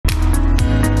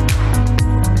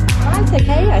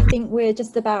Okay, I think we're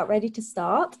just about ready to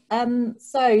start.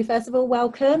 So first of all,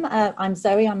 welcome. I'm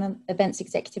Zoe, I'm an events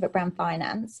executive at Brand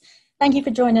Finance. Thank you for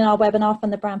joining our webinar from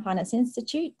the Brand Finance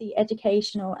Institute, the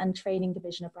educational and training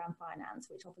division of Brand Finance,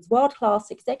 which offers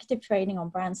world-class executive training on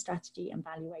brand strategy and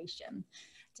valuation.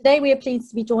 Today, we are pleased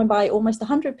to be joined by almost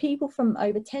 100 people from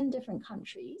over 10 different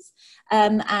countries,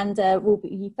 and we'll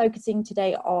be focusing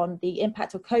today on the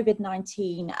impact of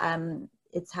COVID-19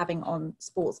 it's having on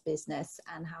sports business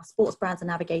and how sports brands are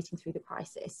navigating through the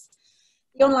crisis.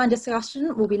 The online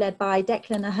discussion will be led by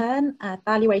Declan Ahern,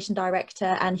 Valuation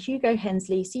Director, and Hugo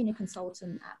Hensley, Senior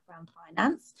Consultant at Brand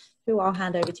Finance, who I'll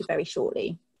hand over to very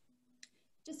shortly.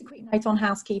 Just a quick note on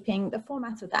housekeeping. The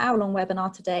format of the hour-long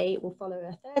webinar today will follow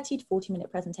a 30 to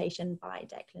 40-minute presentation by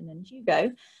Declan and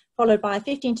Hugo, followed by a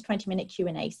 15 to 20-minute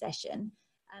Q&A session.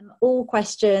 All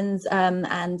questions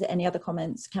and any other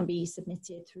comments can be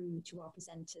submitted through to our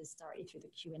presenters directly through the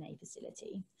Q&A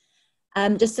facility.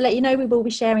 Just to let you know, we will be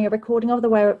sharing a recording of the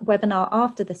webinar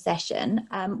after the session.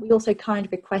 We also kindly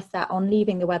request that on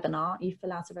leaving the webinar, you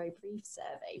fill out a very brief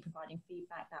survey providing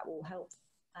feedback that will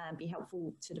be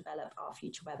helpful to develop our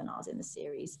future webinars in the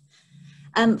series.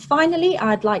 Finally,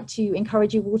 I'd like to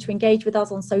encourage you all to engage with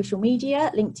us on social media,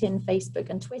 LinkedIn, Facebook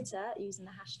and Twitter using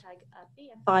the hashtag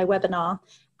BFI webinar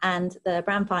and the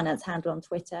Brand Finance handle on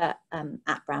Twitter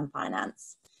at Brand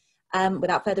Finance.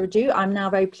 Without further ado, I'm now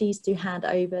very pleased to hand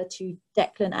over to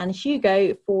Declan and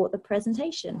Hugo for the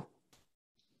presentation.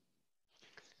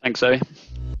 Thanks, Zoe.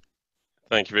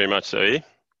 Thank you very much, Zoe.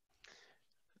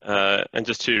 And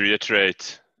just to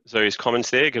reiterate Zoe's comments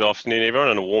there, good afternoon everyone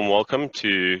and a warm welcome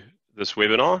to this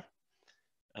webinar.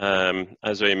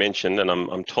 As Zoe mentioned, and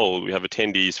I'm told, we have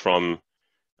attendees from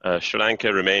Sri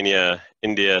Lanka, Romania,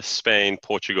 India, Spain,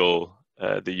 Portugal,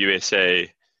 the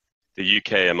USA, the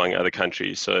UK, among other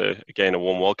countries. So again, a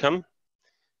warm welcome.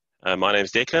 My name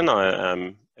is Declan. I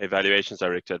am a valuations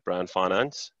director at Brand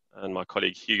Finance, and my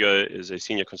colleague Hugo is a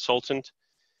senior consultant.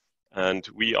 And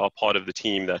we are part of the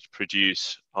team that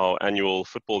produce our annual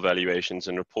football valuations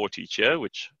and report each year,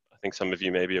 which I think some of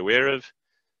you may be aware of.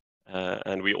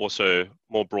 And we also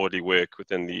more broadly work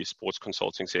within the sports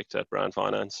consulting sector at Brand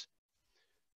Finance.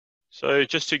 So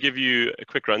just to give you a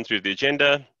quick run through the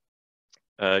agenda,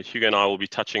 Hugo and I will be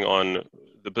touching on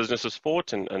the business of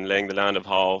sport and laying the land of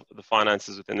how the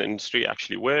finances within the industry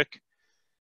actually work.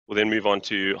 We'll then move on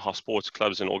to how sports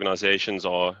clubs and organizations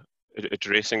are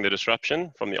addressing the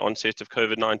disruption from the onset of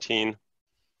COVID-19,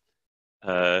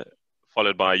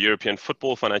 followed by a European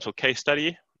football financial case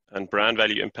study and brand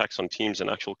value impacts on teams and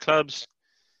actual clubs.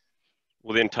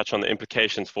 We'll then touch on the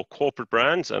implications for corporate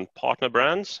brands and partner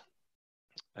brands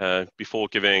before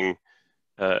giving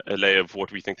a lay of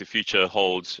what we think the future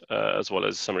holds, as well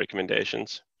as some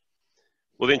recommendations.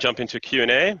 We'll then jump into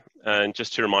Q&A, and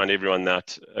just to remind everyone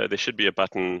that there should be a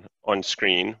button on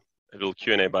screen, a little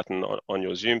Q&A button on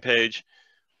your Zoom page.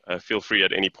 Feel free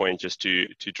at any point just to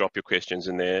drop your questions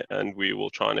in there, and we will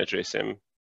try and address them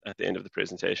at the end of the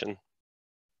presentation.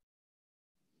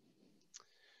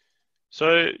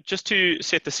 So just to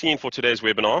set the scene for today's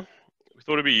webinar, we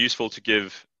thought it'd be useful to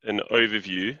give an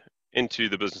overview into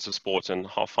the business of sports and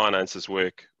how finances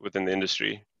work within the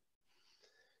industry.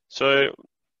 So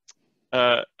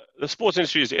the sports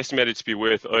industry is estimated to be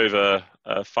worth over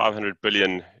 $500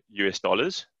 billion US.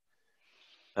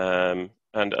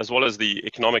 And as well as the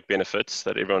economic benefits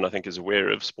that everyone I think is aware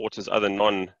of, sport has other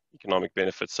non-economic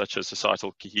benefits such as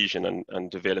societal cohesion and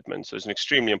development. So it's an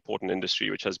extremely important industry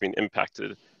which has been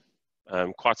impacted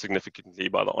quite significantly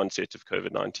by the onset of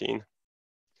COVID-19.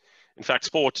 In fact,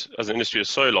 sport as an industry is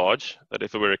so large that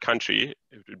if it were a country,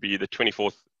 it would be the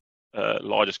 24th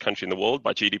largest country in the world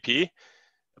by GDP,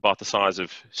 about the size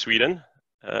of Sweden.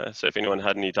 So if anyone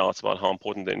had any doubts about how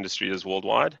important the industry is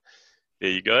worldwide, there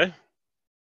you go.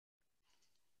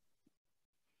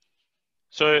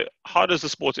 So how does the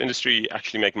sports industry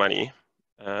actually make money?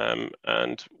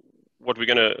 And what we're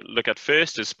going to look at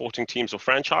first is sporting teams or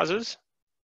franchises.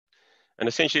 And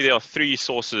essentially there are three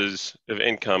sources of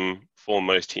income for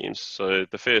most teams. So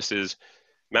the first is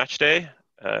match day,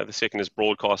 the second is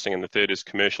broadcasting, and the third is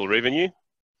commercial revenue.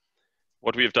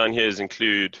 What we've done here is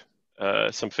include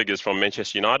some figures from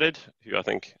Manchester United, who I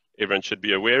think everyone should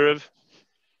be aware of.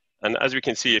 And as we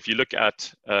can see, if you look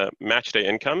at match day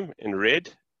income in red,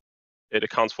 it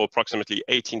accounts for approximately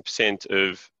 18%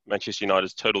 of Manchester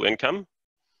United's total income.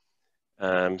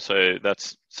 So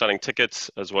that's selling tickets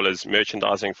as well as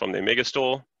merchandising from their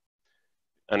megastore.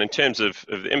 And in terms of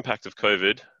the impact of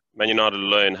COVID, Man United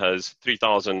alone has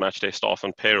 3,000 matchday staff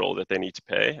on payroll that they need to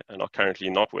pay and are currently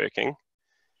not working.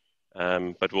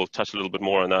 But we'll touch a little bit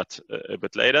more on that a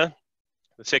bit later.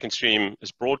 The second stream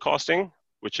is broadcasting,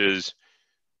 which is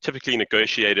typically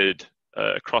negotiated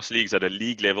across leagues at a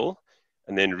league level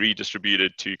and then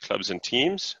redistributed to clubs and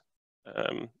teams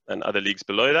and other leagues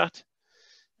below that.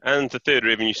 And the third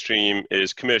revenue stream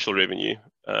is commercial revenue.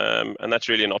 And that's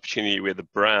really an opportunity where the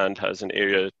brand has an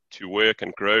area to work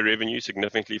and grow revenue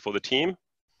significantly for the team.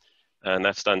 And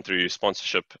that's done through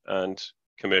sponsorship and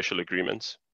commercial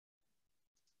agreements.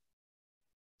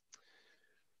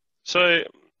 So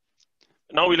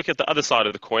now we look at the other side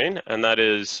of the coin, and that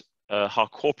is how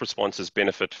corporate sponsors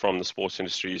benefit from the sports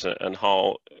industries and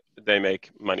how they make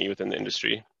money within the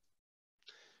industry.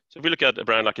 So if we look at a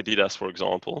brand like Adidas, for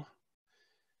example,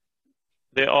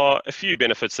 there are a few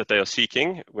benefits that they are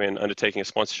seeking when undertaking a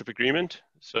sponsorship agreement.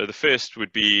 So the first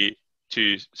would be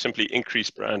to simply increase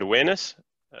brand awareness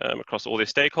across all their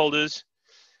stakeholders.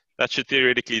 That should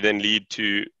theoretically then lead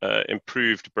to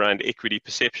improved brand equity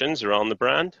perceptions around the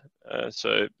brand.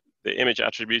 So the image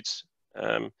attributes,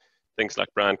 things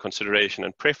like brand consideration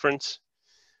and preference,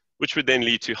 which would then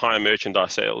lead to higher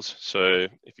merchandise sales. So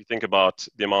if you think about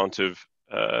the amount of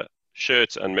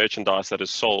shirts and merchandise that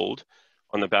is sold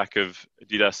on the back of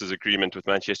Adidas's agreement with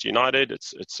Manchester United,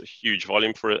 it's a huge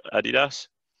volume for Adidas.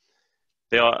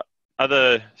 There are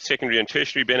other secondary and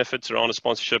tertiary benefits around a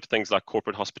sponsorship, things like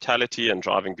corporate hospitality and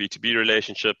driving B2B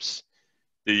relationships,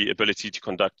 the ability to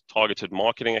conduct targeted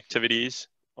marketing activities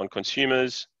on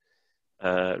consumers,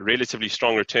 relatively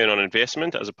strong return on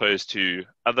investment as opposed to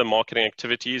other marketing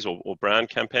activities or brand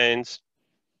campaigns,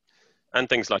 and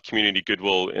things like community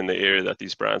goodwill in the area that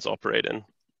these brands operate in.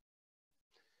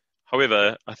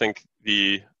 However, I think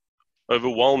the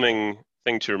overwhelming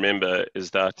thing to remember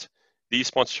is that these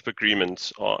sponsorship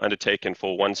agreements are undertaken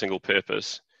for one single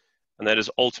purpose, and that is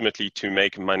ultimately to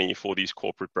make money for these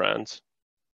corporate brands.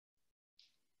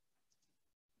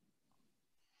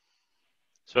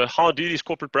 So how do these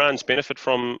corporate brands benefit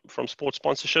from sports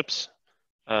sponsorships?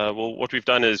 Well, what we've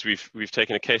done is we've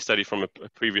taken a case study from a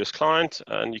previous client,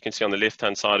 and you can see on the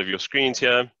left-hand side of your screens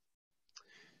here,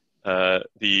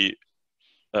 the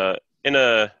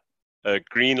inner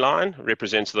green line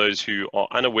represents those who are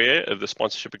unaware of the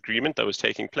sponsorship agreement that was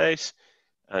taking place,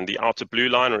 and the outer blue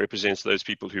line represents those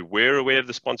people who were aware of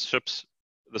the sponsorship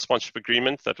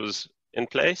agreement that was in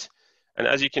place. And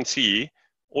as you can see,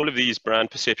 all of these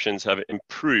brand perceptions have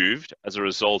improved as a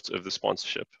result of the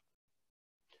sponsorship.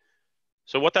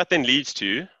 So what that then leads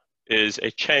to is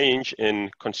a change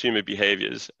in consumer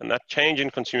behaviors, and that change in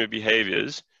consumer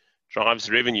behaviors drives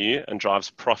revenue and drives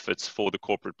profits for the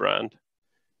corporate brand.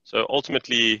 So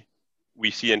ultimately, we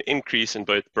see an increase in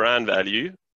both brand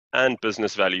value and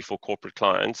business value for corporate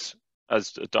clients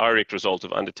as a direct result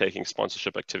of undertaking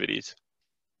sponsorship activities.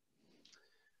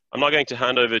 I'm now going to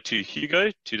hand over to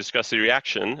Hugo to discuss the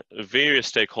reaction of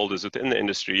various stakeholders within the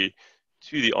industry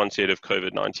to the onset of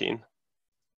COVID-19.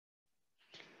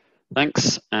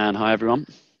 Thanks, and hi everyone.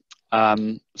 So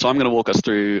I'm going to walk us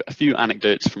through a few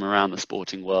anecdotes from around the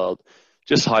sporting world,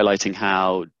 just highlighting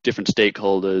how different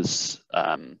stakeholders,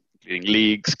 including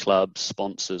leagues, clubs,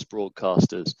 sponsors,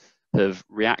 broadcasters, have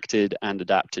reacted and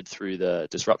adapted through the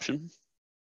disruption.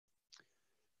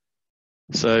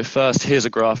 So first, here's a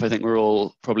graph I think we're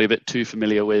all probably a bit too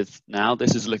familiar with now.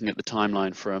 This is looking at the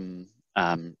timeline from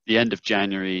the end of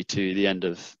January to the end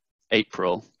of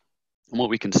April. And what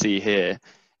we can see here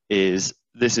is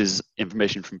this is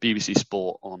information from BBC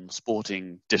Sport on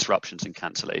sporting disruptions and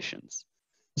cancellations.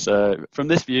 So from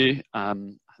this view,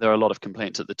 there are a lot of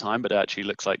complaints at the time, but it actually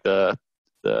looks like the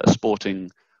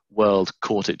sporting world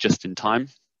caught it just in time.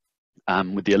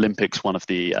 With the Olympics, one of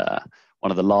the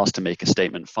last to make a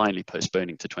statement, finally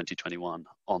postponing to 2021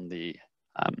 on the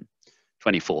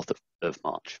 24th of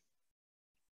March.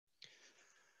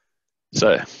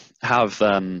 So how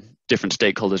have different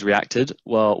stakeholders reacted?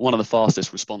 Well, one of the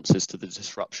fastest responses to the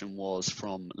disruption was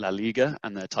from La Liga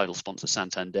and their title sponsor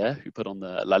Santander, who put on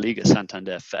the La Liga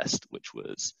Santander Fest, which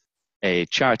was a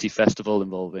charity festival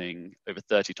involving over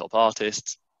 30 top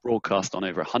artists, broadcast on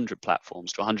over 100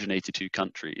 platforms to 182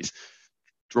 countries,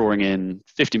 drawing in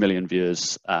 50 million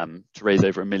viewers to raise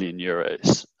over €1 million.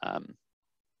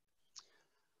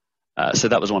 So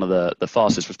that was one of the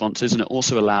fastest responses, and it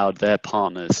also allowed their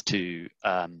partners to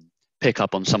pick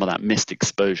up on some of that missed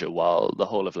exposure while the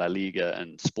whole of La Liga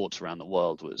and sports around the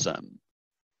world was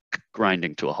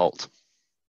grinding to a halt.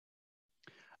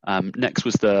 Next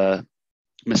was the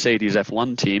Mercedes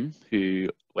F1 team, who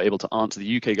were able to answer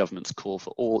the UK government's call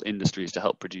for all industries to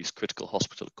help produce critical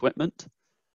hospital equipment.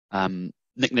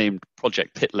 Nicknamed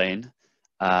Project Pit Lane,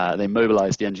 they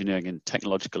mobilized the engineering and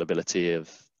technological ability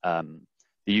of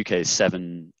the UK's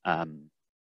 7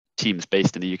 teams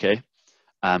based in the UK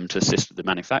to assist with the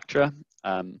manufacture.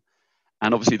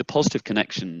 And obviously the positive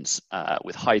connections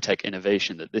with high-tech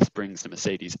innovation that this brings to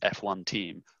Mercedes F1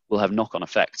 team will have knock-on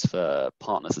effects for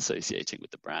partners associating with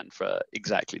the brand for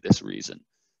exactly this reason.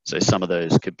 So some of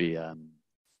those could be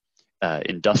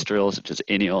industrial, such as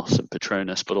Ineos and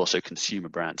Petronas, but also consumer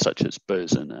brands such as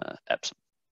Bose and Epsom.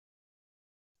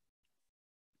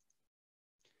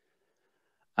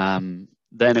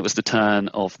 Then it was the turn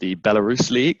of the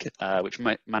Belarus League, which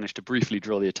managed to briefly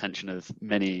draw the attention of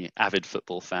many avid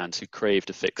football fans who craved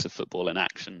a fix of football in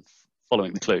action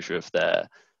following the closure of their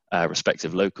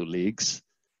respective local leagues.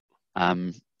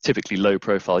 Typically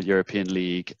low-profile European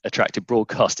league attracted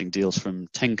broadcasting deals from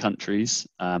 10 countries,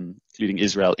 including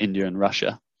Israel, India, and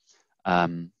Russia.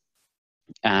 And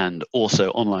also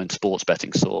online sports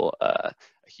betting saw a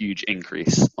huge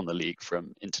increase on the league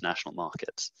from international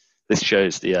markets. This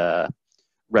shows the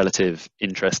relative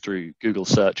interest through Google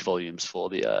search volumes for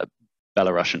the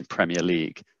Belarusian Premier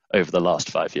League over the last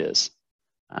 5 years,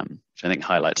 which I think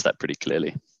highlights that pretty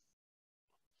clearly.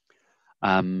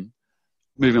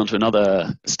 Moving on to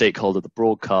another stakeholder, the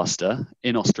broadcaster.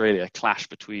 In Australia, a clash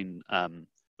between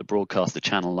the broadcaster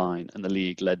Channel 9 and the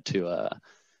league led to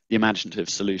the imaginative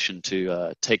solution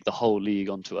to take the whole league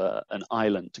onto an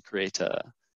island to create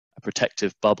a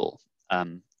protective bubble.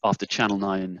 After Channel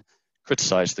 9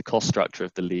 criticised the cost structure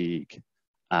of the league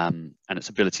and its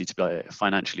ability to be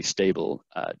financially stable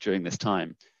during this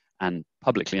time, and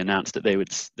publicly announced that they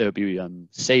would be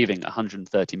saving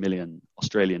 130 million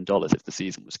Australian dollars if the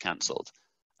season was cancelled.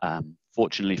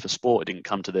 Fortunately for sport, it didn't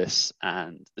come to this,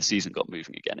 and the season got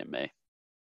moving again in May.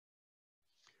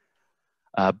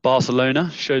 Barcelona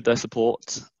showed their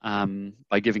support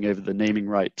by giving over the naming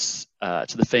rights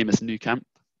to the famous Nou Camp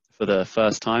for the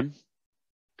first time.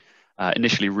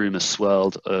 Initially, rumours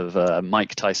swirled of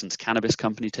Mike Tyson's cannabis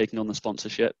company taking on the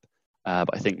sponsorship, but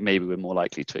I think maybe we're more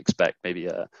likely to expect maybe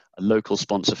a local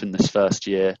sponsor in this first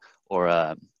year, or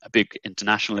a big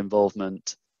international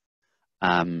involvement.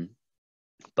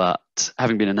 But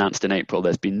having been announced in April,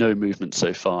 there's been no movement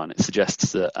so far, and it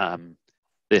suggests that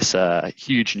this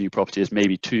huge new property is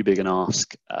maybe too big an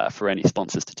ask for any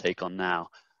sponsors to take on now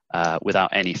without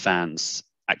any fans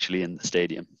actually in the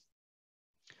stadium.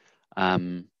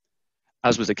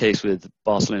 As was the case with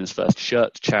Barcelona's first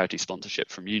shirt charity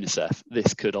sponsorship from UNICEF,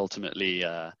 this could ultimately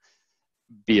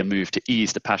be a move to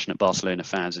ease the passionate Barcelona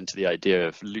fans into the idea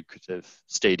of lucrative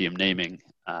stadium naming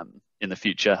in the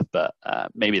future, but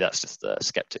maybe that's just the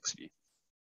skeptic's view.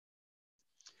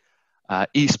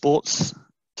 Esports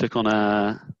took on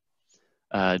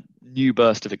a new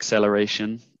burst of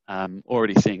acceleration,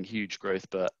 already seeing huge growth,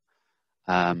 but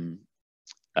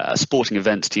sporting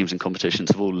events, teams and competitions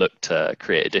have all looked to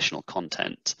create additional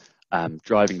content,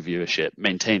 driving viewership,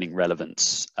 maintaining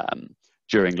relevance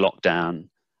during lockdown,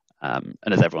 and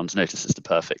as everyone's noticed, it's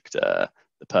the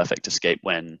perfect escape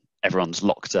when everyone's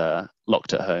locked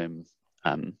at home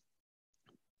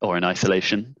or in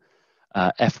isolation.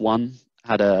 F1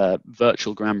 had a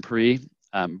virtual Grand Prix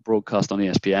broadcast on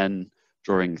ESPN,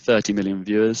 drawing 30 million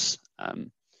viewers.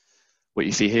 What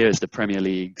you see here is the Premier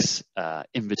League's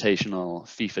invitational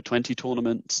FIFA 20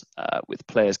 tournament, with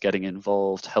players getting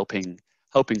involved, helping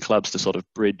clubs to sort of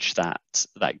bridge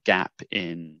that gap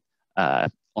in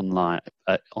live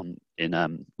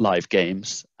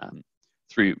games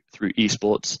through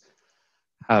esports.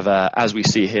 However, as we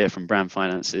see here from Brand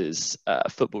Finance's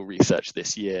football research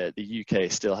this year, the UK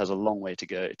still has a long way to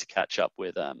go to catch up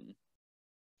with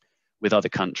other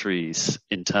countries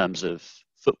in terms of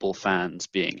football fans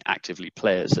being actively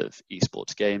players of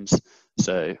esports games.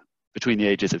 So between the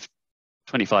ages of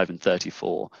 25 and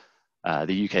 34,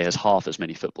 the UK has half as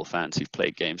many football fans who've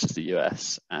played games as the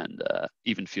US, and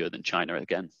even fewer than China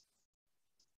again.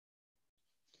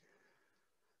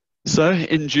 So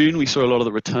in June, we saw a lot of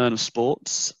the return of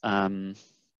sports.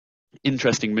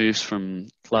 Interesting moves from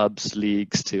clubs,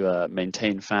 leagues to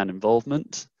maintain fan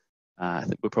involvement. I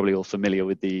think we're probably all familiar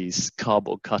with these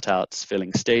cardboard cutouts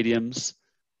filling stadiums.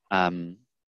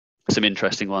 Some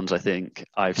interesting ones I think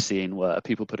I've seen were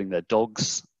people putting their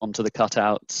dogs onto the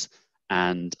cutouts,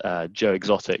 and Joe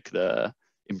Exotic, the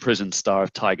imprisoned star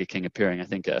of Tiger King, appearing I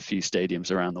think at a few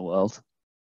stadiums around the world.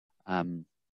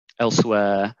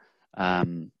 Elsewhere,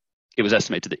 it was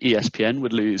estimated that ESPN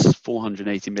would lose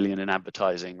 $480 million in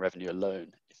advertising revenue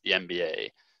alone if the NBA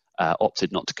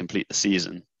opted not to complete the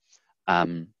season.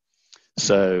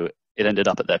 So it ended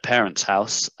up at their parents'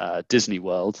 house, Disney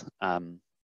World,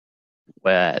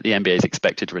 where the NBA is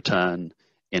expected to return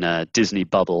in a Disney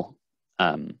bubble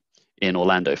in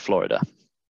Orlando, Florida.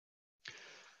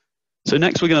 So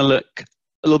next we're going to look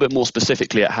a little bit more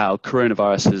specifically at how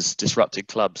coronavirus has disrupted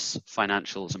clubs'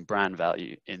 financials and brand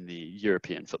value in the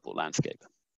European football landscape.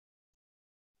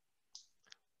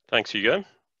 Thanks, Hugo.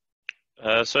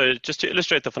 So just to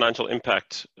illustrate the financial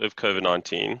impact of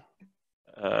COVID-19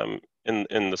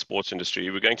 in the sports industry,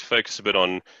 we're going to focus a bit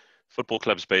on football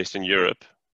clubs based in Europe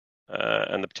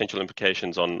and the potential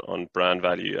implications on brand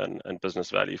value and business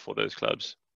value for those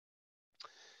clubs.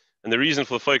 And the reason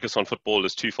for the focus on football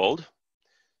is twofold.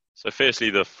 So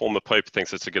firstly, the former Pope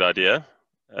thinks it's a good idea.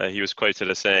 He was quoted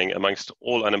as saying, amongst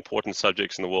all unimportant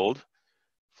subjects in the world,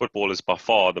 football is by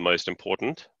far the most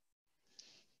important.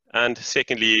 And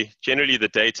secondly, generally the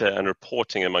data and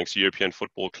reporting amongst European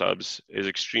football clubs is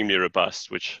extremely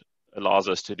robust, which allows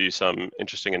us to do some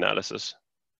interesting analysis.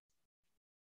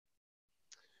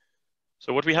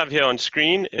 So what we have here on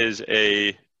screen is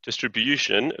a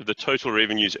distribution of the total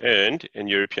revenues earned in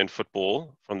European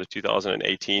football from the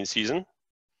 2018 season.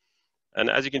 And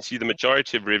as you can see, the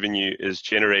majority of revenue is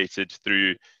generated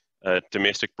through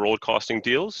domestic broadcasting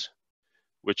deals,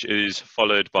 which is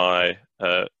followed by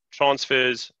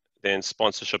transfers, then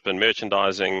sponsorship and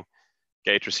merchandising,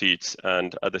 gate receipts,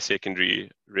 and other secondary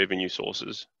revenue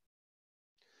sources.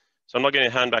 So I'm now going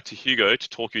to hand back to Hugo to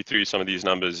talk you through some of these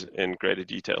numbers in greater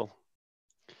detail.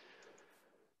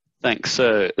 Thanks.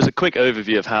 So as a quick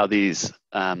overview of how these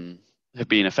have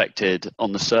been affected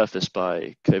on the surface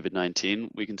by COVID-19,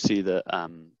 we can see that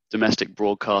domestic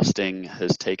broadcasting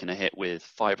has taken a hit with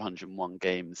 501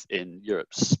 games in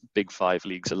Europe's Big Five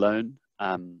leagues alone,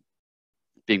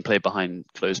 being played behind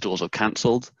closed doors or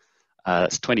cancelled.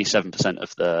 That's 27%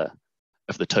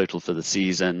 of the total for the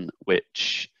season,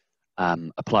 which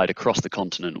applied across the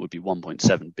continent would be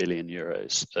 1.7 billion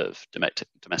euros of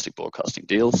domestic broadcasting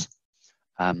deals.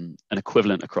 An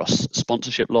equivalent across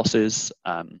sponsorship losses,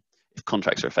 if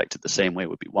contracts are affected the same way,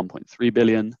 would be 1.3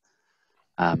 billion.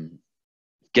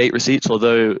 Gate receipts,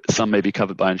 although some may be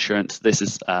covered by insurance, this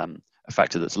is a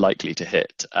factor that's likely to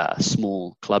hit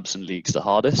small clubs and leagues the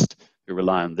hardest, who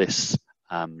rely on this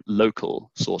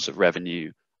local source of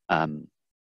revenue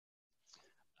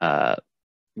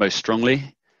most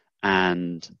strongly.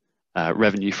 And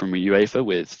revenue from UEFA,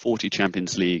 with 40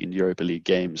 Champions League and Europa League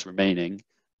games remaining,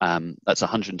 that's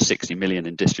 160 million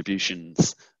in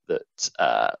distributions that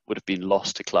would have been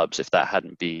lost to clubs if that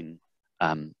hadn't been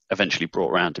eventually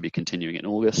brought around to be continuing in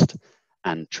August.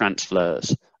 And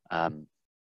transfers,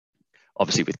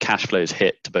 obviously with cash flows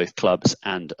hit to both clubs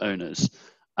and owners,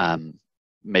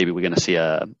 maybe we're going to see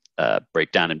a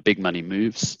breakdown in big money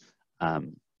moves,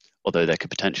 although there could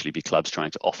potentially be clubs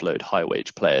trying to offload high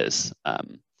wage players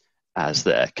as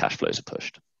their cash flows are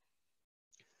pushed.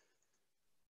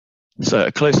 So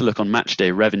a closer look on match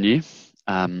day revenue.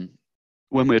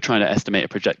 When we were trying to estimate a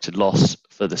projected loss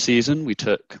for the season, we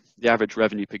took the average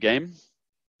revenue per game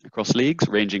across leagues,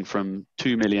 ranging from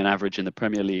 2 million average in the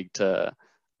Premier League to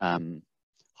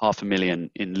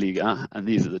 500,000 in Liga, and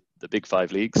these are the Big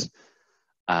Five leagues.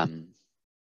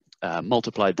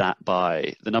 Multiplied that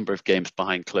by the number of games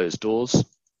behind closed doors,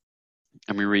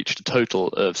 and we reached a total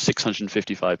of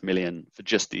 655 million for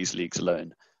just these leagues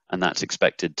alone, and that's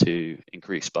expected to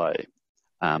increase by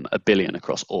 1 billion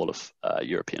across all of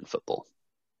European football.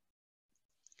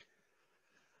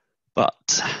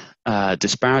 But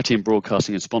disparity in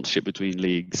broadcasting and sponsorship between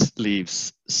leagues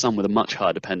leaves some with a much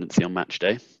higher dependency on match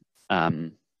day.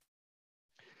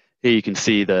 Here you can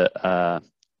see that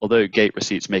although gate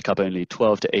receipts make up only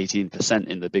 12 to 18%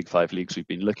 in the Big Five leagues we've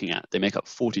been looking at, they make up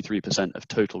 43% of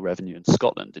total revenue in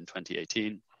Scotland in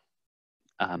 2018,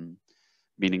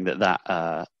 meaning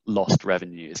that lost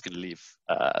revenue is going to leave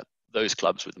those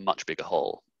clubs with a much bigger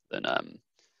hole than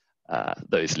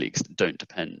those leagues that don't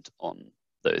depend on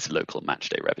those local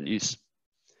matchday revenues.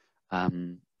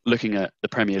 Looking at the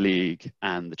Premier League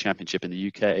and the Championship in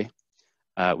the UK,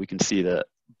 we can see that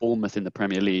Bournemouth in the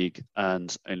Premier League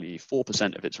earns only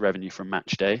 4% of its revenue from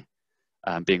matchday,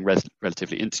 being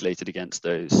relatively insulated against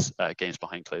those games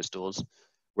behind closed doors,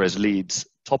 whereas Leeds,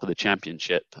 top of the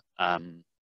Championship,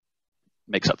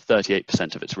 makes up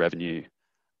 38% of its revenue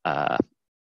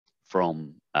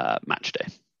from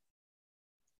matchday.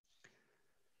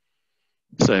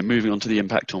 So moving on to the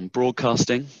impact on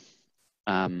broadcasting,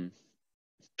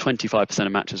 25%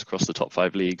 of matches across the top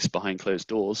 5 leagues behind closed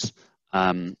doors,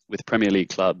 with Premier League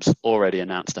clubs already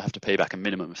announced to have to pay back a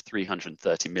minimum of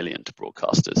 330 million to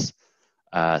broadcasters.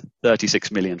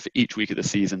 36 million for each week of the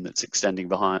season that's extending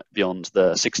beyond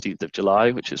the 16th of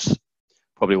July, which is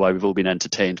probably why we've all been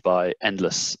entertained by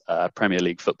endless Premier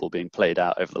League football being played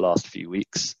out over the last few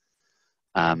weeks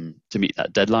to meet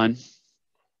that deadline.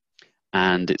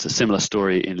 And it's a similar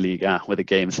story in Liga, where the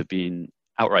games have been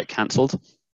outright cancelled.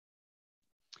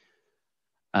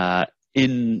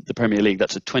 In the Premier League,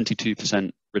 that's a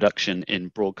 22% reduction in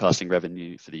broadcasting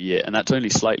revenue for the year, and that's only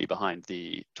slightly behind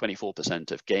the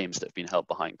 24% of games that have been held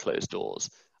behind closed doors,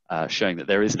 showing that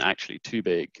there isn't actually too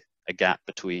big a gap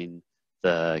between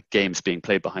the games being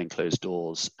played behind closed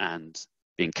doors and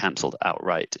being cancelled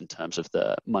outright in terms of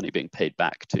the money being paid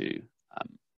back to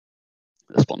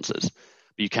the sponsors.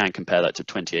 But you can compare that to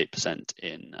 28%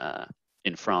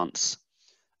 in France,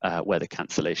 where the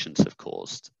cancellations have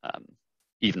caused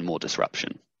even more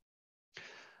disruption.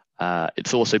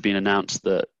 It's also been announced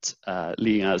that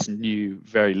Ligue 1's new,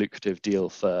 very lucrative deal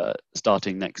for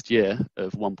starting next year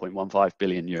of 1.15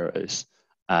 billion euros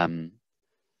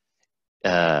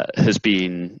has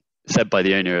been said by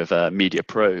the owner of Media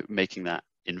Pro, making that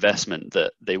investment,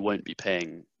 that they won't be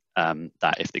paying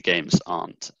that if the games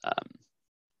aren't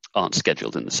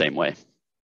scheduled in the same way.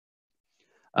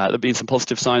 There have been some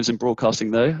positive signs in broadcasting,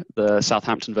 though. The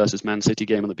Southampton versus Man City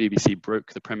game on the BBC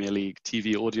broke the Premier League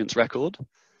TV audience record.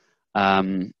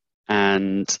 And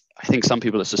I think some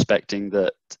people are suspecting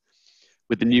that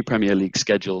with the new Premier League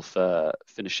schedule for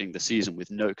finishing the season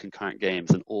with no concurrent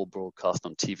games and all broadcast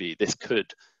on TV, this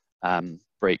could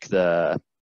break the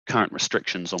current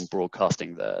restrictions on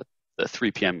broadcasting the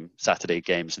 3 p.m. Saturday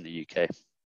games in the UK.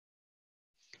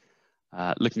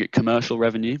 Looking at commercial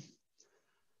revenue,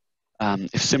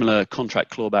 if similar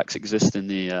contract clawbacks exist in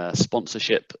the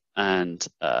sponsorship and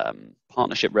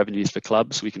partnership revenues for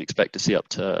clubs, we can expect to see up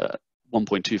to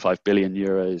 1.25 billion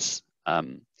euros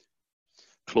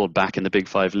clawed back in the Big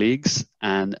Five leagues.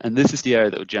 And this is the area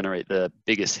that will generate the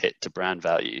biggest hit to brand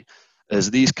value, as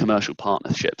these commercial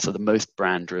partnerships are the most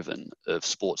brand-driven of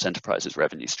sports enterprises'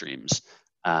 revenue streams,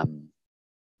 and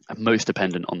most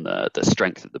dependent on the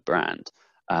strength of the brand.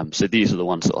 So these are the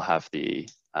ones that will have the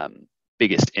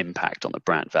biggest impact on the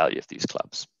brand value of these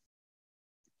clubs.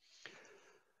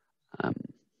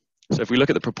 So if we look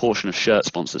at the proportion of shirt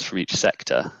sponsors from each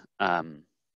sector,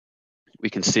 we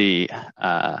can see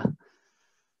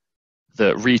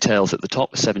that retail's at the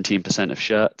top with 17% of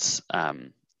shirts,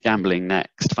 gambling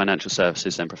next, financial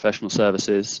services, then professional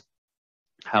services.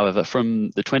 However,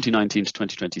 from the 2019 to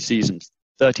 2020 season,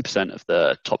 30% of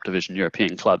the top division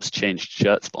European clubs changed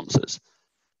shirt sponsors.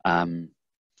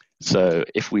 So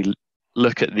if we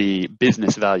look at the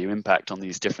business value impact on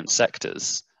these different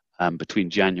sectors between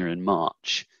January and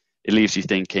March, it leaves you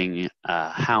thinking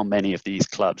how many of these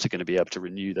clubs are going to be able to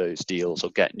renew those deals or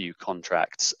get new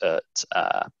contracts at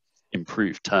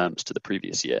improved terms to the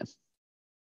previous year.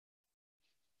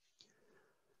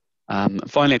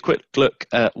 Finally, a quick look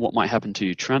at what might happen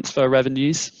to transfer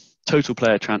revenues. Total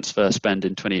player transfer spend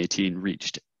in 2018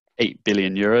 reached 8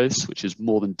 billion euros, which is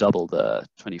more than double the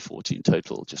 2014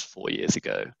 total just 4 years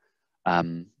ago.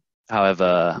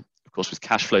 However, of course, with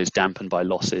cash flows dampened by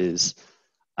losses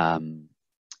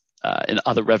in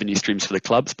other revenue streams for the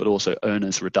clubs, but also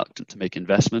owners reluctant to make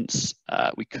investments,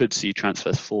 we could see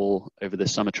transfers fall over the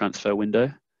summer transfer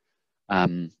window.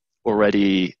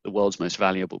 Already, the world's most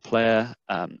valuable player,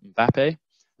 Mbappe,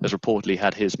 has reportedly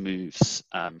had his moves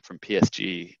from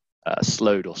PSG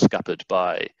slowed or scuppered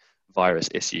by virus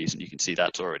issues, and you can see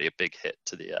that's already a big hit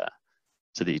to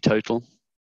the total.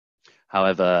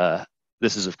 However,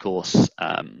 this is, of course,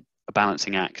 a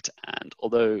balancing act, and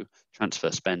although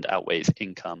transfer spend outweighs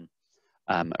income,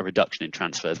 a reduction in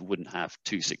transfers wouldn't have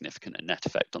too significant a net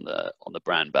effect on the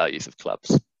brand values of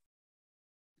clubs.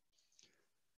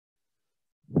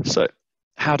 So,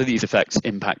 how do these effects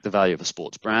impact the value of a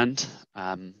sports brand?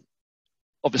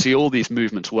 Obviously, all these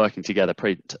movements working together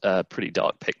paint a pretty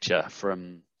dark picture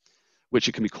from which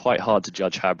it can be quite hard to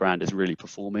judge how a brand is really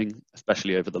performing,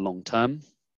 especially over the long term.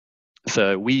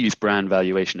 So we use brand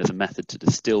valuation as a method to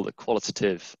distill the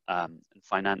qualitative and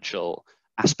financial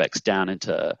aspects down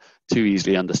into two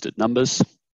easily understood numbers.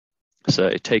 So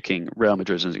taking Real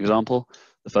Madrid as an example,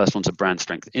 the first one's a brand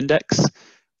strength index,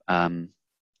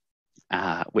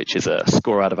 which is a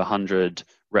score out of 100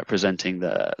 representing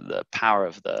the power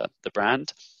of the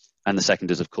brand. And the second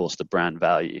is, of course, the brand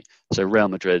value. So Real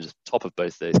Madrid, top of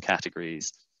both those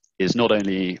categories, is not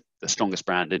only the strongest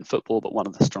brand in football, but one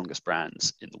of the strongest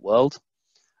brands in the world,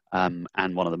 and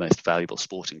one of the most valuable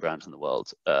sporting brands in the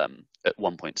world at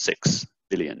 1.6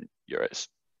 billion euros.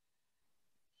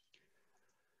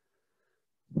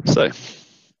 So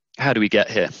how do we get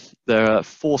here? There are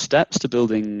 4 steps to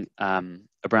building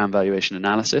a brand valuation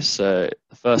analysis. So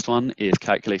the first one is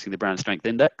calculating the brand strength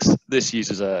index. This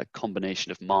uses a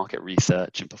combination of market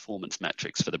research and performance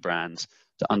metrics for the brands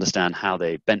to understand how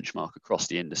they benchmark across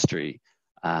the industry,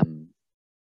 and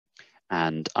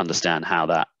understand how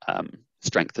that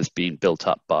strength has been built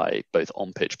up by both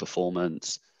on-pitch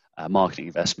performance, marketing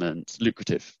investments,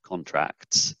 lucrative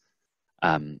contracts,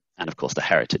 and of course the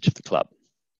heritage of the club.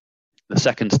 The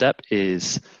second step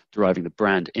is deriving the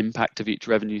brand impact of each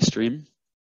revenue stream.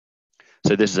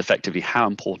 So this is effectively how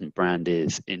important brand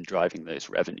is in driving those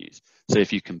revenues. So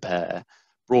if you compare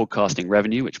broadcasting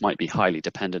revenue, which might be highly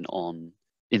dependent on,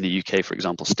 in the UK, for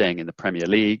example, staying in the Premier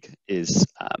League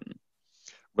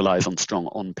relies on strong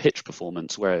on-pitch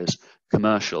performance, whereas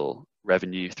commercial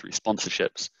revenue through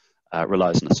sponsorships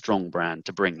relies on a strong brand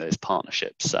to bring those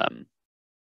partnerships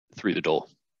through the door.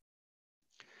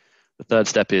 The third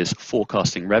step is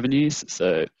forecasting revenues.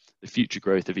 So the future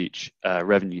growth of each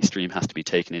revenue stream has to be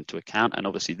taken into account. And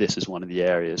obviously this is one of the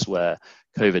areas where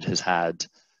COVID has had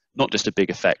not just a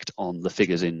big effect on the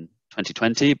figures in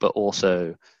 2020, but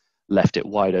also left it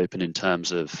wide open in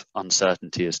terms of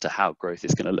uncertainty as to how growth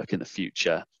is going to look in the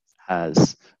future,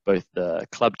 as both the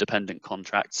club dependent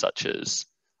contracts such as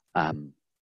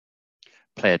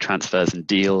player transfers and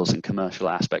deals and commercial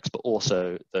aspects, but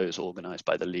also those organized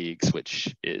by the leagues,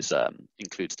 which is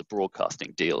includes the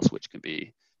broadcasting deals, which can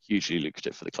be hugely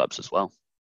lucrative for the clubs as well.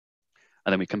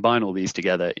 And then we combine all these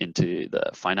together into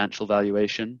the financial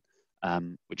valuation,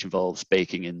 which involves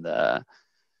baking in the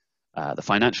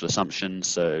financial assumptions,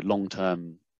 so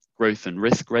long-term growth and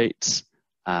risk rates,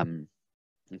 and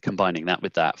combining that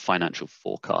with that financial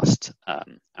forecast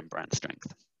and brand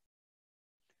strength.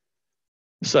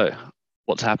 So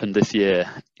what's happened this year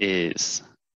is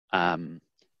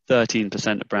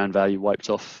 13% of brand value wiped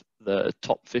off the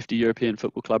top 50 European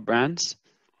football club brands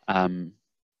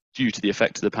due to the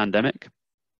effects of the pandemic.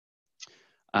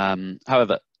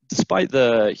 However, despite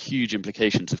the huge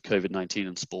implications of COVID-19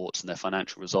 on sports and their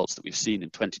financial results that we've seen in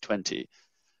 2020,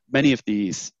 many of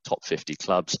these top 50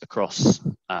 clubs across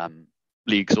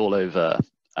leagues all over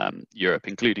Europe,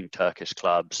 including Turkish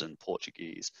clubs and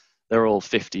Portuguese, they're all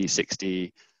 50,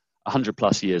 60, 100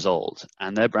 plus years old,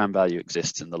 and their brand value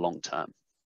exists in the long term.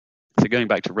 So going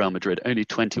back to Real Madrid, only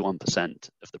 21%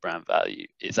 of the brand value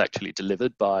is actually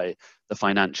delivered by the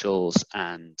financials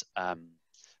and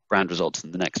brand results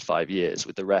in the next 5 years,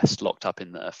 with the rest locked up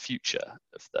in the future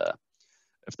of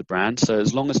the brand. So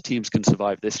as long as teams can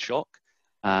survive this shock,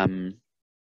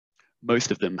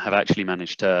 most of them have actually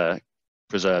managed to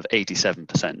preserve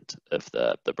 87% of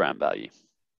the brand value.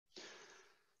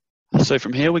 So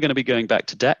from here, we're going to be going back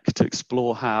to Deck to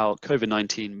explore how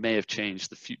COVID-19 may have changed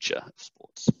the future of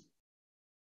sports.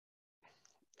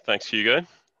 Thanks, Hugo.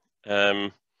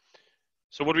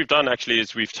 So what we've done actually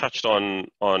is we've touched on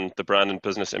the brand and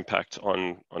business impact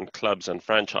on clubs and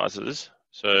franchises.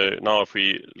 So now if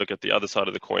we look at the other side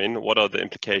of the coin, what are the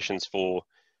implications for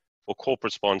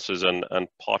corporate sponsors and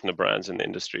partner brands in the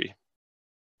industry?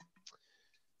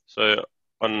 So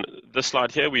on this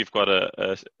slide here, we've got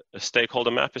a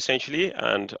stakeholder map essentially,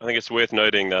 and I think it's worth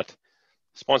noting that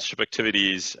sponsorship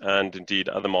activities and indeed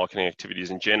other marketing activities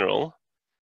in general,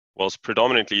 whilst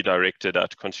predominantly directed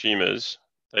at consumers,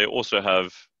 they also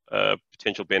have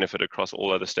potential benefit across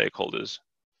all other stakeholders.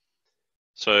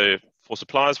 So for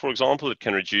suppliers, for example, it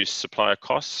can reduce supplier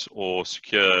costs or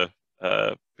secure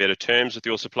better terms with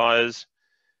your suppliers.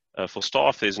 For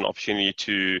staff, there's an opportunity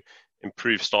to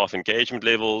improve staff engagement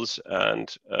levels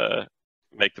and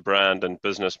make the brand and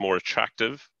business more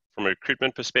attractive from a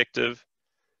recruitment perspective.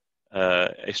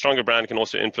 A stronger brand can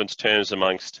also influence terms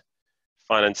amongst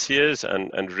financiers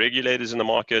and regulators in the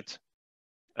market.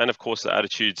 And of course, the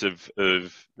attitudes of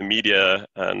the media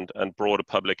and broader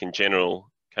public in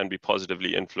general can be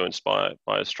positively influenced by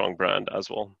a strong brand as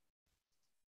well.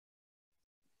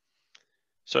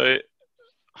 So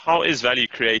how is value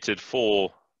created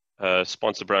for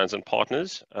sponsor brands and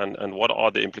partners, and what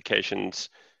are the implications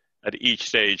at each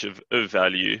stage of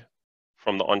value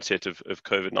from the onset of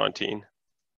COVID-19?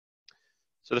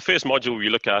 So the first module we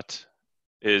look at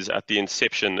is at the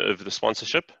inception of the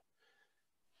sponsorship.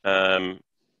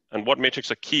 And what metrics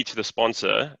are key to the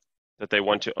sponsor that they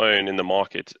want to own in the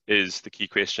market is the key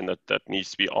question that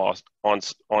needs to be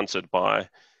answered by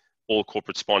all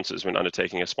corporate sponsors when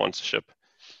undertaking a sponsorship.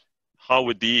 How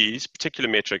would these particular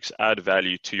metrics add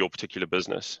value to your particular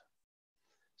business?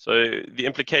 So the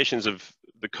implications of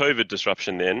the COVID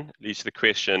disruption then leads to the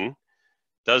question,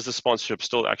 does the sponsorship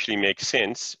still actually make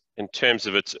sense in terms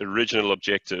of its original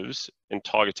objectives in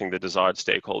targeting the desired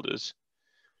stakeholders?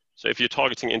 So if you're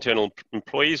targeting internal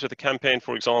employees with a campaign,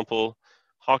 for example,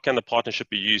 how can the partnership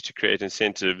be used to create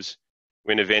incentives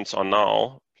when events are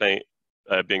now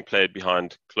being played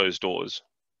behind closed doors?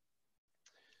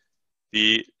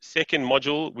 The second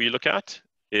module we look at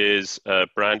is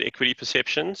brand equity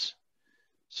perceptions.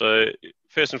 So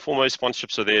first and foremost,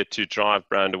 sponsorships are there to drive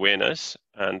brand awareness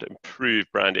and improve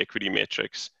brand equity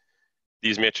metrics.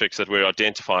 These metrics that were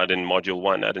identified in module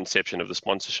 1 at inception of the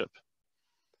sponsorship.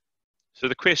 So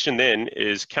the question then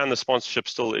is, can the sponsorship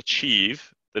still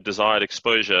achieve the desired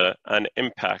exposure and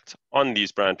impact on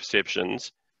these brand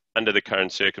perceptions under the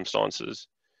current circumstances?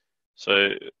 So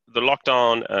the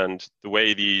lockdown and the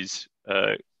way these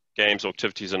games or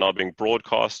activities are now being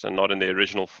broadcast and not in their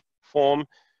original form,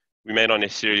 we may not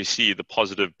necessarily see the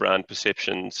positive brand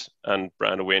perceptions and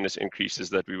brand awareness increases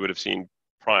that we would have seen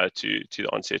prior to the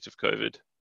onset of COVID.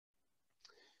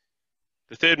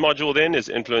 The third module then is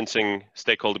influencing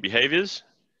stakeholder behaviors.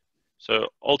 So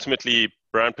ultimately,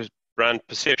 brand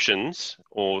perceptions,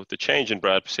 or the change in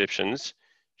brand perceptions,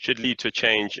 should lead to a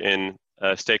change in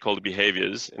stakeholder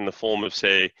behaviors in the form of,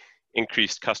 say,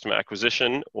 increased customer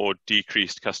acquisition or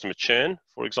decreased customer churn,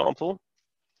 for example.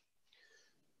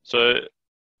 So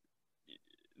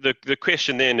the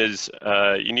question then is,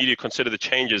 you need to consider the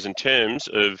changes in terms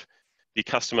of the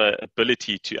customer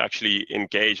ability to actually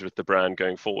engage with the brand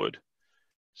going forward.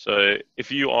 So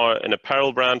if you are an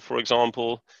apparel brand, for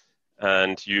example,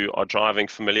 and you are driving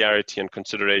familiarity and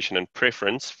consideration and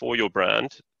preference for your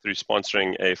brand through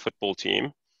sponsoring a football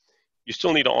team, you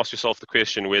still need to ask yourself the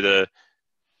question whether,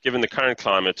 given the current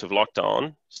climate of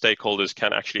lockdown, stakeholders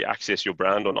can actually access your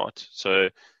brand or not. So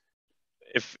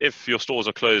if your stores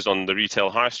are closed on the retail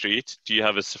high street, do you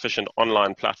have a sufficient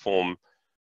online platform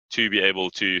to be able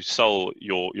to sell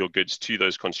your goods to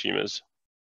those consumers?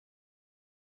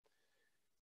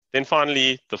 Then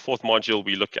finally, the fourth module,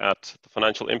 we look at the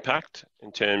financial impact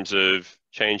in terms of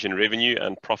change in revenue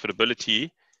and profitability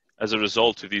as a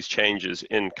result of these changes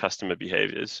in customer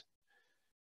behaviors.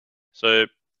 So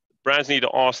brands need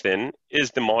to ask then,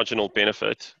 is the marginal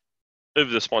benefit of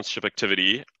the sponsorship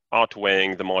activity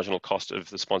outweighing the marginal cost of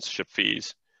the sponsorship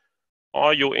fees?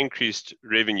 Are your increased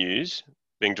revenues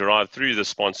being derived through the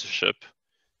sponsorship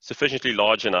sufficiently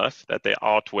large enough that they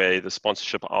outweigh the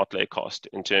sponsorship outlay cost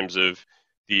in terms of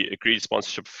the agreed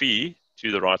sponsorship fee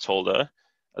to the rights holder,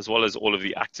 as well as all of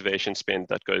the activation spend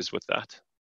that goes with that?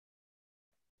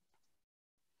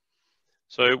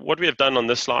 So what we have done on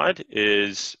this slide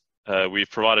is we've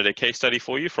provided a case study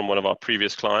for you from one of our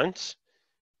previous clients,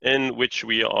 in which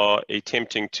we are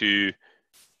attempting to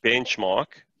benchmark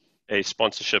a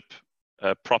sponsorship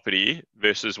property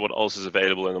versus what else is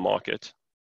available in the market.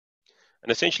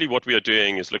 And essentially what we are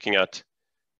doing is looking at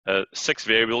 6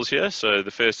 variables here. So the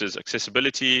first is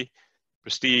accessibility,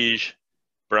 prestige,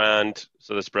 brand,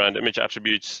 so that's brand image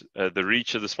attributes, the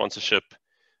reach of the sponsorship,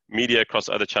 media across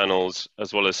other channels,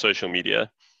 as well as social media.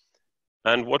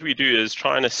 And what we do is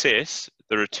try and assess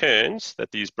the returns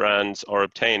that these brands are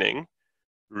obtaining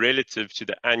relative to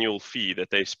the annual fee that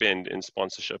they spend in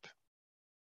sponsorship.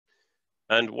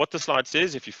 And what the slide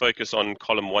says, if you focus on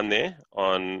column 1 there,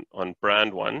 on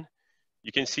brand 1,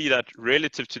 you can see that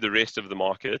relative to the rest of the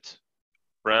market,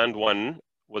 brand 1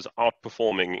 was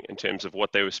outperforming in terms of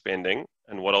what they were spending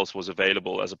and what else was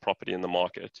available as a property in the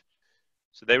market.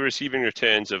 So they were receiving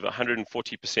returns of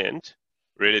 140%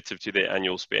 relative to their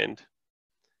annual spend.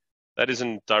 That is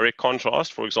in direct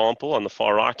contrast, for example, on the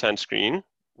far right-hand screen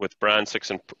with brand 6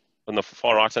 and on the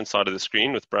far right-hand side of the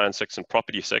screen with brand 6 and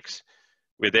property 6,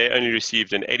 where they only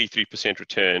received an 83%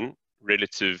 return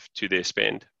relative to their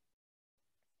spend.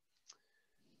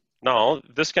 Now,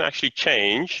 this can actually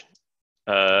change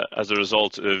as a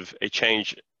result of a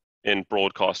change in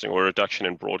broadcasting or a reduction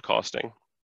in broadcasting.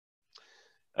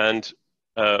 And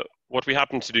what we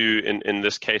happened to do in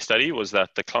this case study was that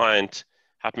the client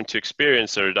happened to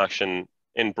experience a reduction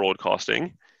in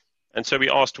broadcasting. And so we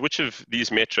asked which of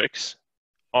these metrics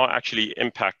are actually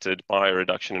impacted by a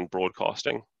reduction in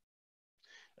broadcasting.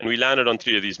 And we landed on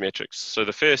 3 of these metrics. So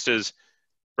the first is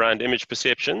brand image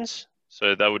perceptions.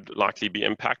 So that would likely be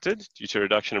impacted due to a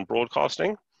reduction in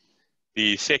broadcasting.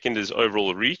 The second is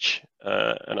overall reach,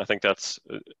 and I think that's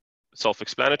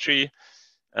self-explanatory.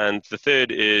 And the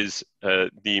third is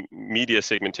the media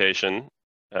segmentation,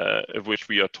 of which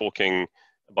we are talking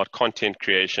about content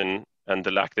creation and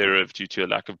the lack thereof due to a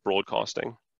lack of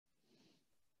broadcasting.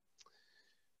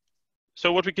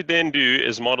 So what we could then do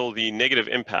is model the negative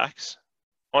impacts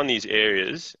on these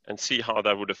areas and see how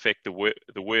that would affect the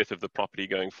worth of the property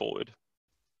going forward.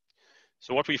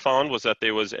 So what we found was that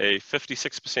there was a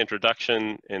 56%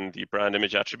 reduction in the brand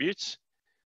image attributes,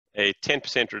 a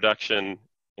 10% reduction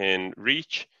in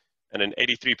reach, and an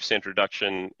 83%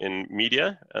 reduction in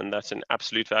media, and that's in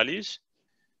absolute values.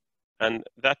 And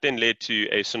that then led to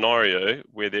a scenario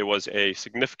where there was a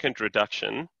significant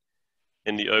reduction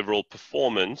in the overall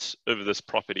performance of this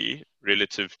property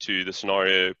relative to the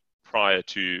scenario prior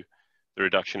to the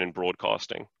reduction in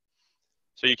broadcasting.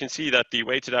 So you can see that the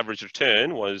weighted average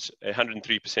return was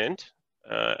 103%,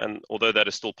 and although that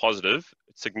is still positive,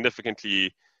 it's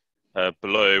significantly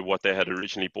below what they had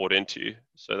originally bought into.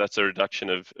 So that's a reduction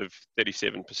of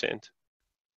 37%.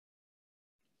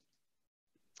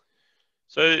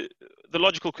 So the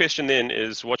logical question then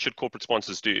is, what should corporate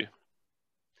sponsors do?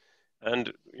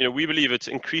 And we believe it's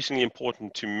increasingly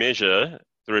important to measure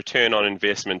the return on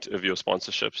investment of your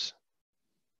sponsorships.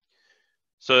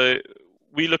 So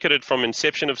we look at it from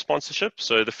inception of sponsorship.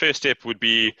 So the first step would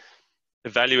be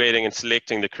evaluating and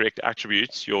selecting the correct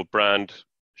attributes your brand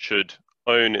should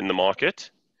own in the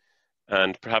market.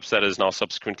 And perhaps that has now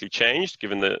subsequently changed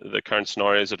given the current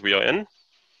scenarios that we are in.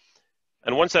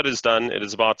 And once that is done, it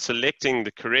is about selecting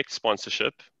the correct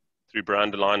sponsorship through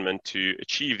brand alignment to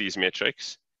achieve these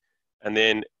metrics, and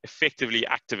then effectively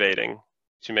activating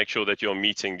to make sure that you're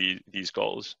meeting these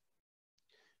goals.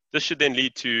 This should then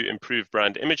lead to improved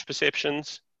brand image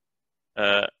perceptions,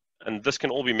 and this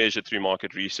can all be measured through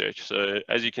market research. So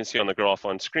as you can see on the graph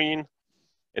on screen,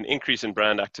 an increase in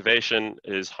brand activation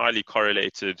is highly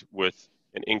correlated with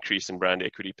an increase in brand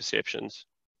equity perceptions.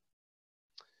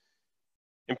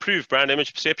 Improved brand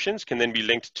image perceptions can then be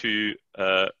linked to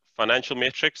financial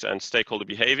metrics and stakeholder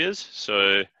behaviors.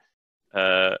 So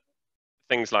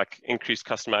things like increased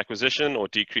customer acquisition or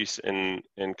decrease in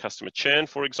customer churn,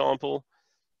 for example.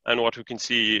 And what we can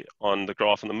see on the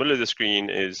graph in the middle of the screen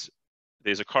is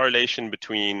there's a correlation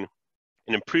between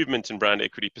an improvement in brand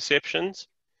equity perceptions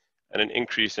and an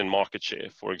increase in market share,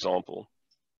 for example.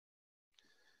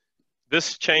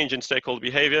 This change in stakeholder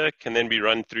behavior can then be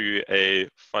run through a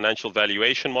financial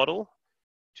valuation model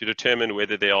to determine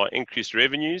whether there are increased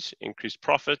revenues, increased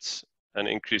profits, and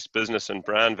increased business and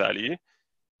brand value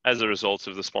as a result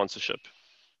of the sponsorship.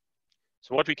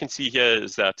 So what we can see here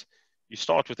is that you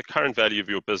start with the current value of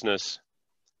your business,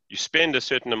 you spend a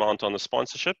certain amount on the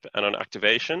sponsorship and on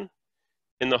activation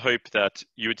in the hope that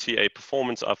you would see a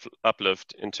performance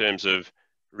uplift in terms of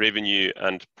revenue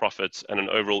and profits and an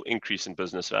overall increase in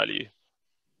business value.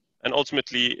 And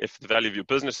ultimately, if the value of your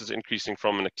business is increasing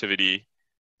from an activity,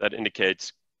 that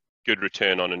indicates good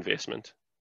return on investment.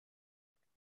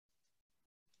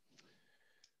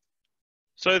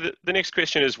 So the next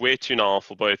question is where to now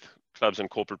for both clubs and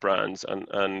corporate brands,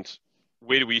 and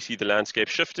where do we see the landscape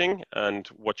shifting and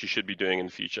what you should be doing in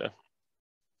the future.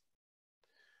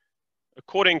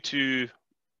 According to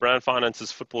Brand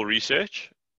Finance's football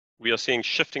research, we are seeing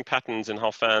shifting patterns in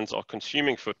how fans are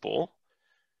consuming football,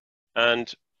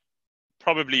 and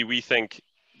probably we think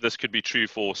this could be true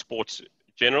for sports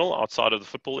general outside of the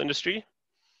football industry.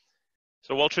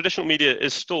 So while traditional media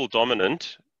is still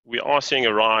dominant, we are seeing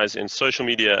a rise in social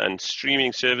media and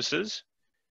streaming services,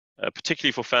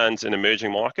 particularly for fans in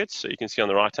emerging markets. So you can see on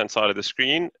the right-hand side of the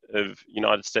screen of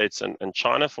United States and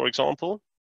China, for example.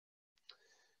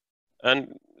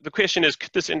 And the question is,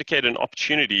 could this indicate an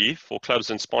opportunity for clubs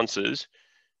and sponsors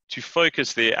to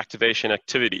focus their activation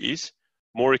activities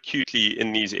more acutely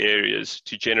in these areas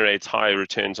to generate higher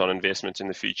returns on investment in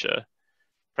the future?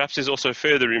 Perhaps there's also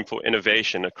further room for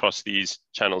innovation across these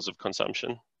channels of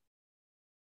consumption.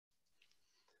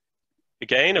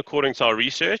 Again, according to our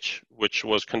research, which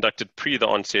was conducted pre the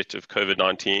onset of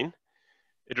COVID-19,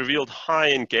 it revealed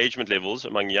high engagement levels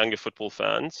among younger football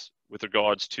fans with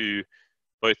regards to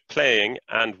both playing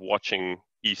and watching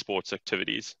esports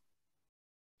activities.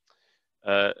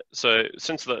 So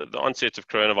since the onset of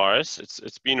coronavirus,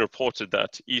 it's been reported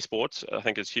that esports, I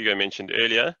think as Hugo mentioned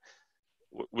earlier,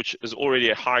 which is already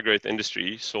a high growth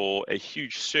industry, saw a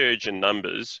huge surge in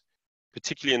numbers,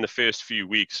 particularly in the first few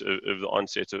weeks of the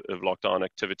onset of lockdown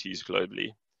activities globally.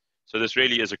 So this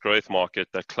really is a growth market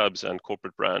that clubs and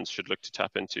corporate brands should look to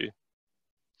tap into.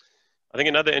 I think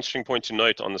another interesting point to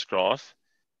note on this graph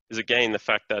is again the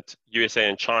fact that USA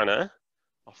and China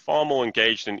are far more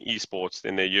engaged in esports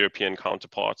than their European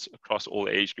counterparts across all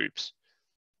age groups.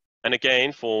 And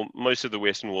again, for most of the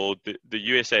Western world, the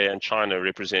USA and China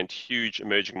represent huge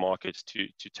emerging markets to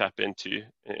tap into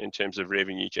in terms of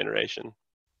revenue generation.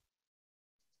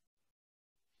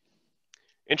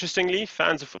 Interestingly,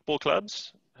 fans of football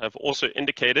clubs have also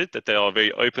indicated that they are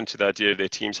very open to the idea of their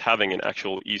teams having an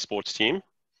actual esports team.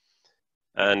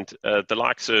 And the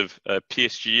likes of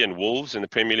PSG and Wolves in the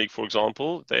Premier League, for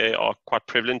example, they are quite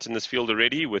prevalent in this field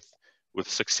already with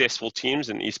successful teams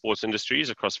in esports industries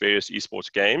across various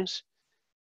esports games.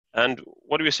 And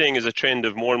what we're seeing is a trend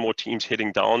of more and more teams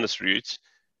heading down this route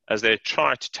as they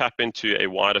try to tap into a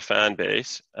wider fan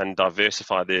base and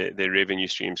diversify their revenue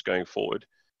streams going forward.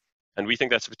 And we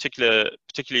think that's a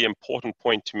particularly important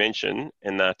point to mention,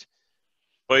 in that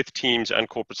both teams and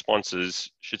corporate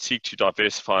sponsors should seek to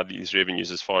diversify these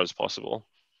revenues as far as possible.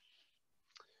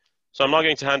 So I'm now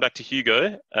going to hand back to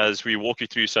Hugo as we walk you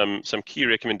through some key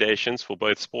recommendations for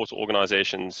both sports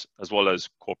organizations as well as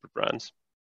corporate brands.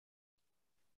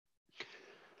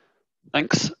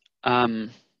 Thanks.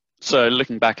 So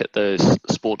looking back at those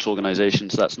sports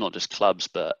organizations, that's not just clubs,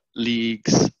 but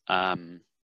leagues and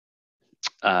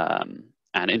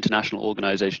international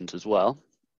organizations as well.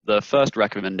 The first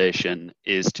recommendation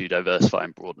is to diversify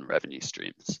and broaden revenue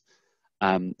streams.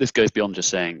 This goes beyond just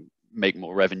saying make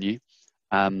more revenue.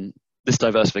 This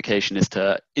diversification is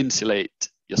to insulate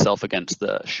yourself against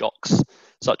the shocks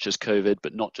such as COVID,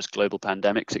 but not just global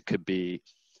pandemics. It could be,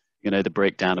 the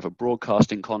breakdown of a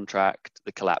broadcasting contract,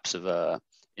 the collapse of a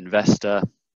investor.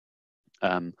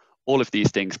 All of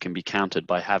these things can be countered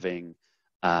by having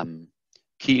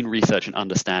keen research and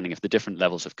understanding of the different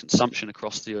levels of consumption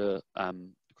across your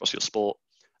sport,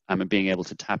 and being able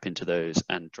to tap into those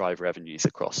and drive revenues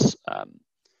across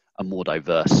a more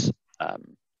diverse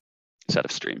set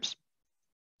of streams.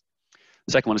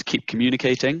 The second one is keep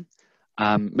communicating,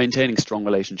 maintaining strong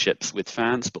relationships with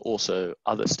fans, but also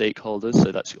other stakeholders.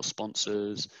 So that's your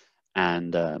sponsors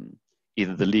and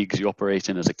either the leagues you operate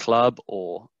in as a club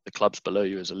or the clubs below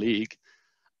you as a league.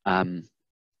 And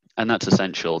that's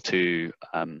essential to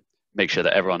make sure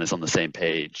that everyone is on the same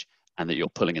page and that you're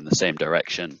pulling in the same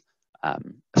direction,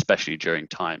 especially during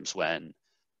times when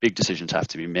big decisions have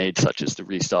to be made, such as the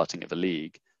restarting of a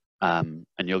league. And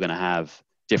you're going to have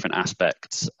different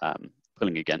aspects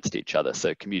pulling against each other.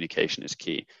 So communication is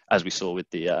key. As we saw with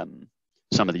the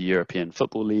some of the European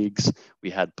football leagues, we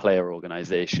had player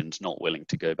organizations not willing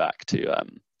to go back to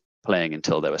playing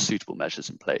until there were suitable measures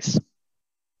in place.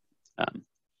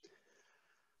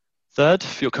 Third,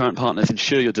 for your current partners,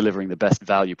 ensure you're delivering the best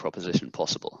value proposition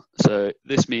possible. So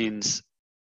this means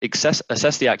assess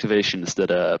the activations that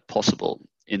are possible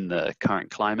in the current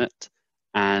climate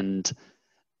and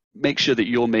make sure that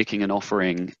you're making an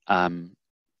offering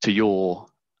to your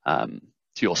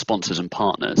sponsors and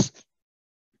partners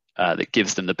that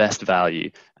gives them the best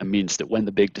value and means that when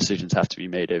the big decisions have to be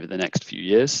made over the next few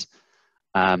years,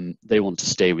 they want to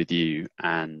stay with you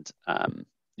and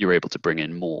you're able to bring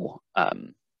in more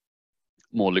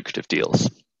lucrative deals.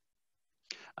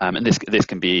 And this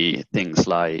can be things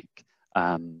like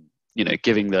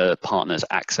giving the partners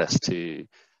access to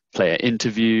player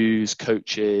interviews,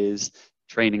 coaches,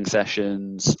 training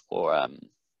sessions, or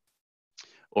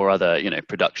other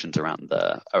productions around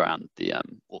the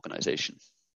organization.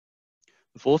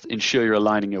 The fourth, ensure you're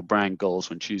aligning your brand goals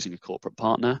when choosing a corporate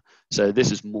partner. So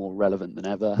this is more relevant than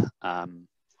ever.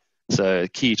 So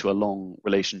key to a long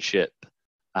relationship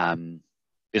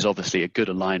is obviously a good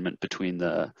alignment between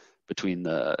the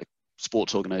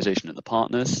sports organization and the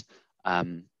partners,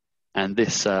 and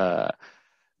this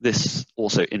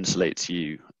also insulates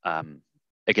you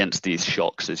against these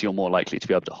shocks, as you're more likely to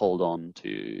be able to hold on to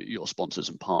your sponsors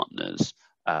and partners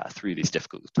through these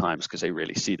difficult times because they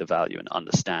really see the value and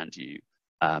understand you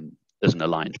as an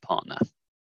aligned partner.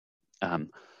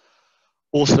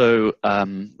 Also,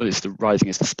 the rising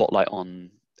is the spotlight on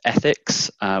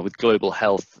ethics with global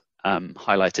health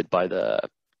highlighted by the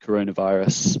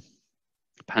coronavirus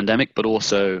pandemic, but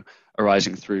also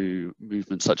arising through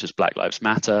movements such as Black Lives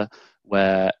Matter,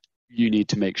 where you need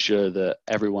to make sure that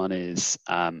everyone is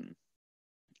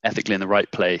ethically in the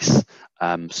right place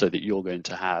so that you're going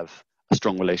to have a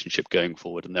strong relationship going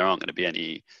forward and there aren't going to be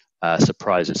any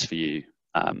surprises for you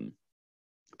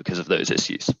because of those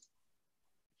issues.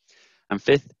 And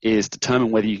fifth is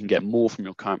determine whether you can get more from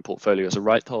your current portfolio as a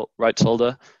rights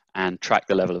holder and track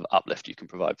the level of uplift you can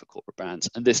provide for corporate brands.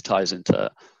 And this ties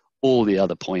into all the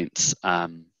other points.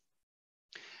 And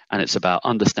it's about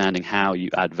understanding how you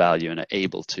add value and are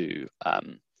able to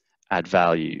add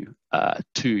value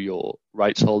to your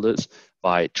rights holders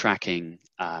by tracking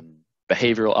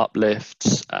behavioral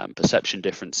uplifts, perception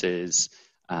differences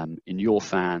in your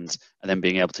fans, and then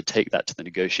being able to take that to the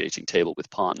negotiating table with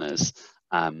partners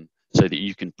so that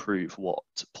you can prove what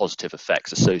positive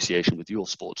effects association with your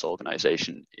sports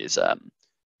organization is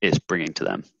bringing to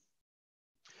them.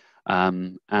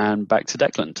 And back to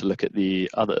Declan to look at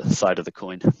the other side of the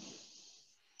coin.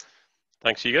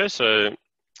 Thanks, Hugo. So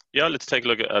yeah, let's take a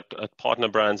look at partner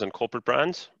brands and corporate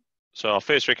brands. So our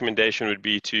first recommendation would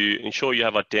be to ensure you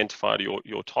have identified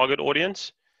your target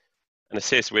audience and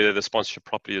assess whether the sponsorship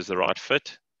property is the right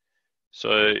fit.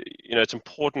 So, it's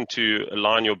important to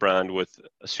align your brand with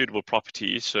a suitable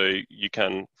property so you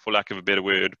can, for lack of a better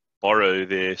word, borrow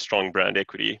their strong brand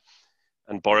equity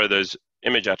and borrow those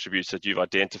image attributes that you've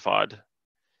identified.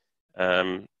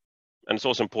 And it's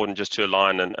also important just to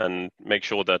align and make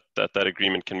sure that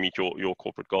agreement can meet your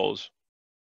corporate goals.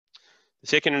 The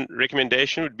second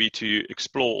recommendation would be to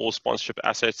explore all sponsorship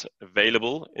assets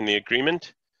available in the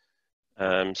agreement.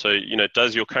 So,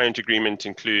 does your current agreement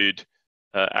include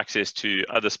access to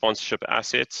other sponsorship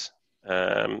assets?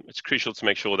 It's crucial to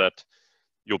make sure that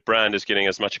your brand is getting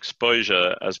as much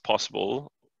exposure as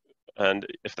possible. And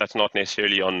if that's not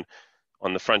necessarily on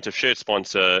the front of shirt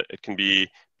sponsor, it can be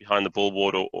behind the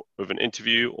billboard or of an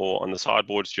interview or on the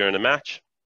sideboards during a match.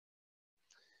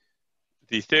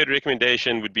 The third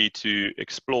recommendation would be to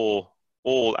explore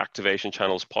all activation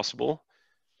channels possible.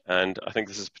 And I think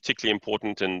this is particularly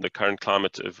important in the current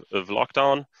climate of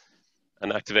lockdown.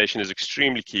 And activation is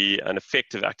extremely key, and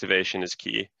effective activation is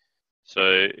key.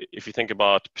 So if you think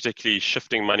about particularly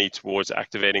shifting money towards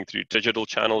activating through digital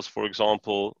channels, for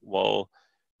example, while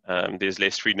there's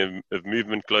less freedom of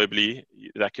movement globally,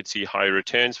 that could see higher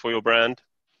returns for your brand.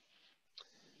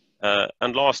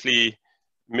 And lastly,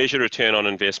 measure return on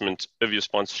investment of your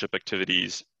sponsorship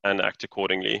activities and act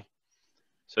accordingly.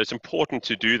 So it's important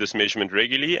to do this measurement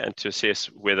regularly and to assess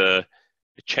whether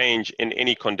a change in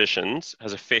any conditions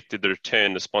has affected the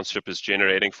return the sponsorship is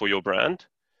generating for your brand.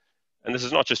 And this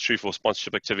is not just true for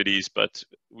sponsorship activities, but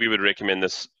we would recommend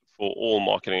this for all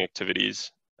marketing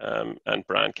activities and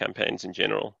brand campaigns in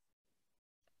general.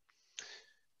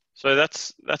 So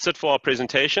that's it for our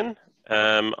presentation.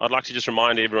 I'd like to just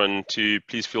remind everyone to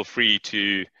please feel free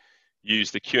to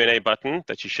use the Q&A button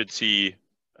that you should see.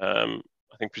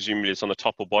 I think presumably it's on the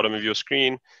top or bottom of your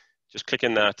screen. Just click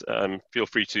in that. Feel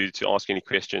free to ask any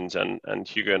questions, and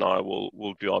Hugo and I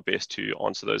will do our best to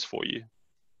answer those for you.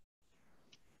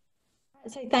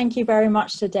 So thank you very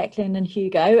much to Declan and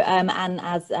Hugo. And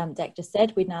as Dec just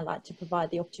said, we'd now like to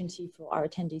provide the opportunity for our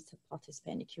attendees to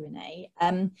participate in the Q&A.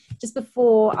 Just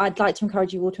before, I'd like to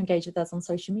encourage you all to engage with us on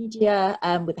social media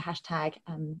with the hashtag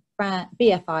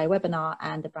BFI webinar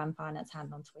and the Brand Finance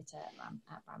handle on Twitter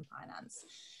at Brand Finance.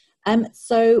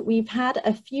 So we've had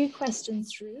a few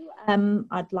questions through.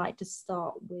 I'd like to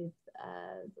start with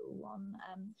the one.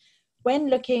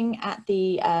 When looking at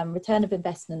the return of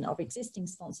investment of existing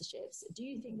sponsorships, do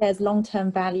you think there's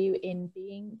long-term value in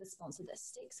being the sponsor that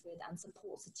sticks with and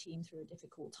supports a team through a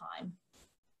difficult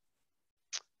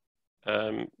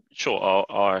time? Sure,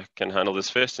 I can handle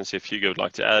this first and see if Hugo would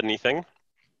like to add anything.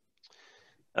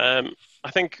 I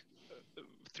think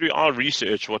through our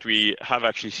research, what we have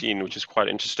actually seen, which is quite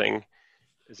interesting,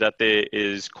 is that there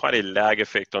is quite a lag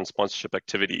effect on sponsorship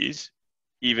activities,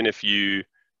 even if you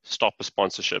stop a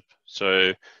sponsorship.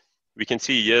 So we can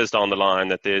see years down the line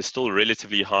that there's still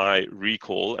relatively high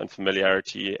recall and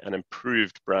familiarity and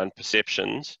improved brand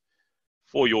perceptions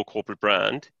for your corporate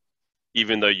brand,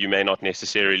 even though you may not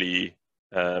necessarily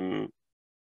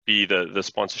be the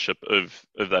sponsorship of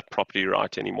that property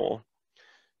right anymore.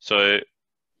 So,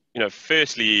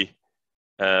 firstly,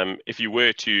 if you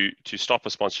were to stop a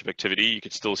sponsorship activity, you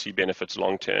could still see benefits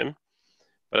long term.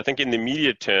 But I think in the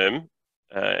immediate term,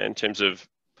 in terms of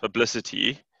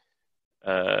publicity,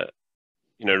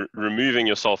 removing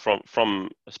yourself from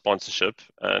a sponsorship,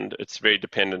 and it's very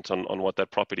dependent on what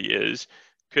that property is,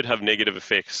 could have negative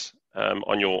effects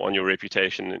on your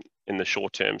reputation in the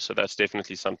short term. So that's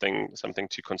definitely something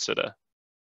to consider.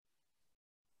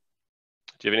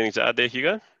 Do you have anything to add there,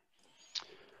 Hugo?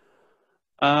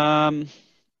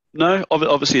 No,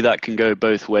 obviously that can go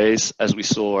both ways. As we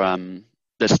saw,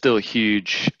 there's still a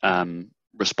huge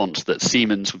response that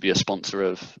Siemens would be a sponsor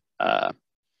of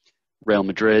Real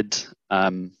Madrid,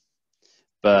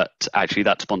 but actually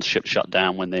that sponsorship shut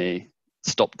down when they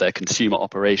stopped their consumer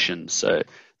operations. So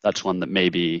that's one that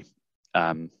maybe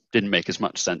didn't make as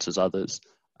much sense as others.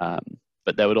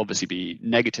 But there would obviously be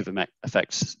negative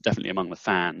effects definitely among the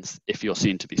fans if you're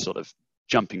seen to be sort of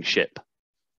jumping ship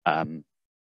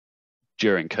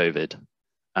during COVID,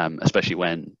 especially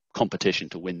when competition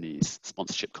to win these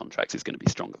sponsorship contracts is going to be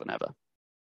stronger than ever.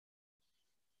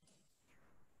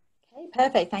 Okay,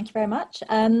 perfect. Thank you very much.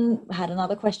 I had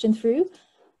another question through.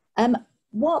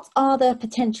 What are the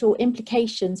potential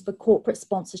implications for corporate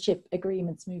sponsorship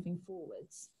agreements moving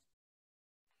forwards?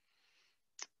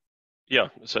 Yeah,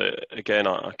 so again,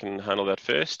 I can handle that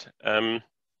first. I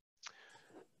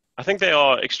think they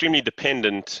are extremely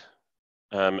dependent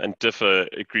and differ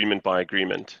agreement by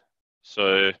agreement.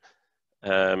 So,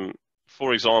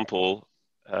 for example,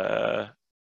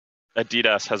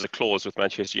 Adidas has a clause with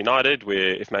Manchester United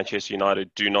where if Manchester United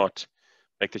do not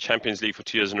make the Champions League for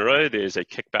 2 years in a row, there's a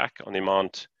kickback on the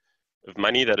amount of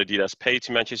money that Adidas paid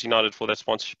to Manchester United for that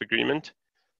sponsorship agreement.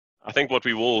 I think what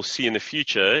we will see in the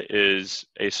future is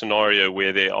a scenario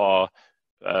where there are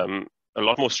a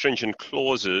lot more stringent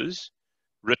clauses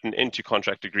written into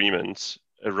contract agreements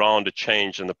around a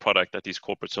change in the product that these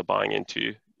corporates are buying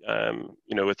into,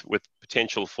 with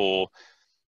potential for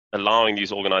allowing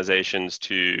these organizations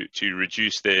to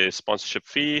reduce their sponsorship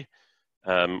fee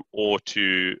or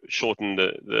to shorten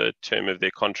the term of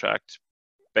their contract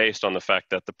based on the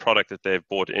fact that the product that they've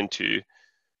bought into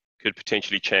could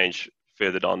potentially change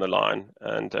further down the line.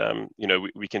 And,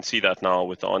 we can see that now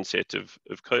with the onset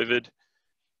of COVID.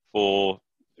 For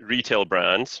retail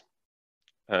brands,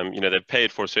 they've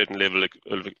paid for a certain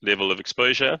level of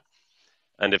exposure.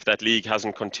 And if that league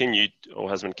hasn't continued or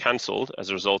has been cancelled as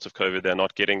a result of COVID, they're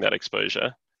not getting that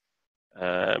exposure.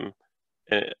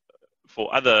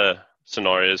 For other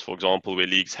scenarios, for example, where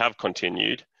leagues have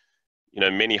continued,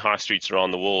 many high streets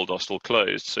around the world are still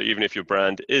closed. So even if your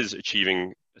brand is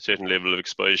achieving a certain level of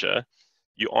exposure,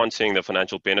 you aren't seeing the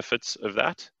financial benefits of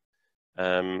that.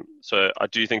 So I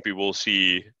do think we will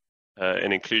see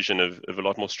an inclusion of a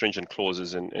lot more stringent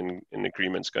clauses in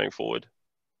agreements going forward.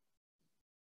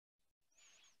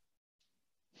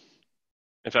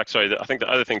 In fact, sorry, I think the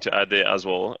other thing to add there as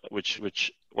well, which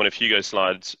one of Hugo's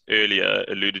slides earlier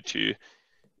alluded to,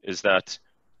 is that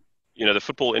the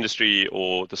football industry,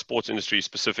 or the sports industry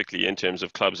specifically, in terms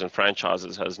of clubs and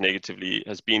franchises, has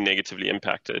been negatively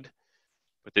impacted.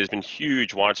 But there's been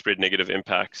huge, widespread negative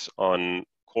impacts on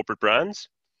corporate brands.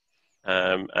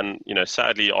 And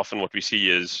sadly, often what we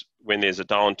see is when there's a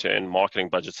downturn, marketing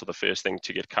budgets are the first thing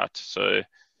to get cut. So,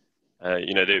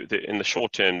 in the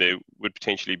short term, there would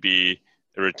potentially be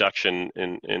a reduction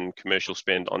in commercial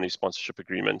spend on these sponsorship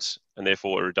agreements, and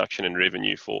therefore a reduction in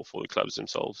revenue for the clubs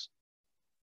themselves.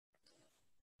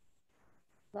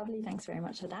 Lovely, thanks very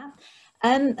much for that.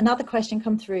 Another question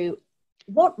come through.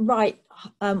 What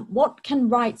can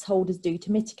rights holders do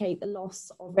to mitigate the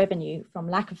loss of revenue from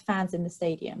lack of fans in the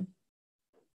stadium?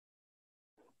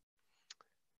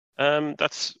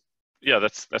 That's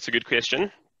a good question.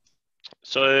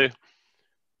 So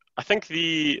I think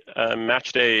the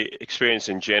match day experience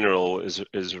in general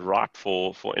is ripe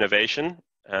for innovation,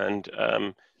 and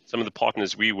some of the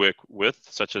partners we work with,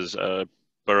 such as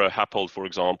Borough Happold, for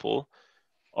example,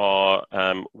 are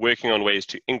working on ways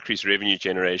to increase revenue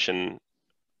generation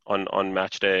on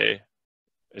match day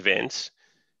events.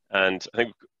 And I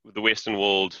think the Western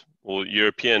world, or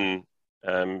European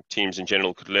teams in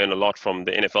general, could learn a lot from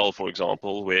the NFL, for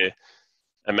example, where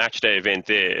a match day event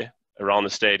there around the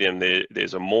stadium,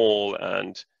 there's a mall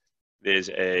and there's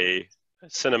a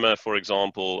cinema, for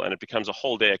example, and it becomes a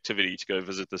whole day activity to go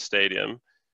visit the stadium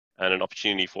and an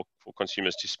opportunity for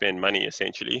consumers to spend money,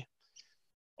 essentially.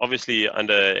 Obviously,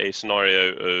 under a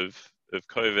scenario of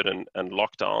COVID and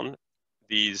lockdown,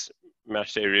 these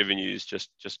match day revenues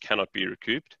just cannot be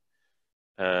recouped.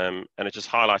 And it just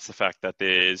highlights the fact that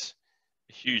there's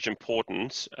a huge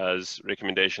importance, as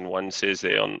recommendation 1 says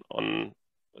there on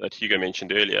that Hugo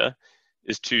mentioned earlier,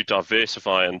 is to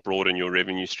diversify and broaden your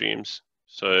revenue streams.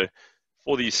 So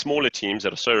for these smaller teams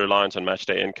that are so reliant on match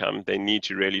day income, they need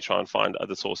to really try and find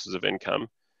other sources of income.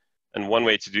 And one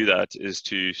way to do that is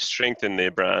to strengthen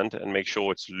their brand and make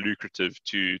sure it's lucrative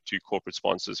to corporate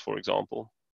sponsors, for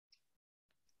example.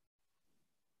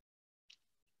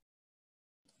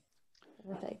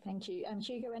 Perfect, thank you.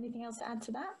 Hugo, anything else to add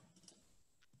to that?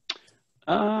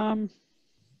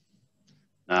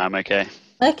 No, I'm okay.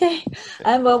 Okay.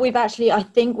 Well, I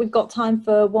think we've got time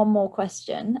for one more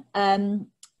question.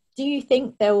 Do you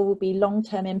think there will be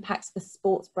long-term impacts for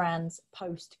sports brands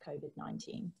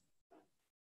post-COVID-19?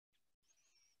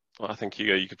 Well, I think,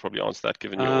 Hugo, you could probably answer that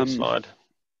given your slide.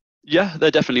 Yeah,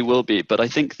 there definitely will be, but I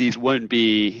think these won't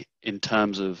be in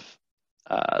terms of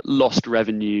lost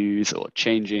revenues or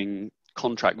changing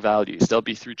contract values. They'll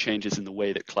be through changes in the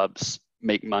way that clubs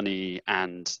make money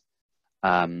and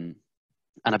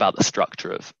about the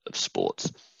structure of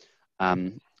sports.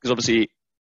 Because obviously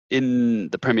in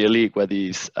the Premier League, where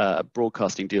these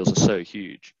broadcasting deals are so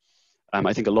huge,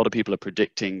 I think a lot of people are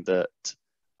predicting that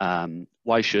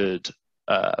why should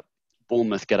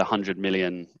Bournemouth get 100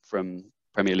 million from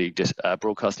Premier League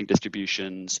broadcasting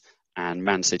distributions and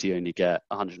Man City only get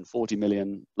 140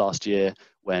 million last year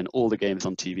when all the games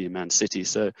on TV in Man City.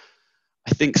 So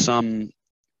I think some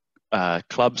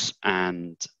clubs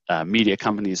and media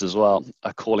companies as well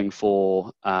are calling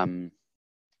for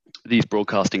these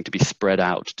broadcasting to be spread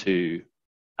out to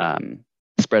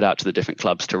the different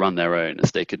clubs to run their own,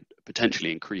 as they could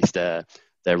potentially increase their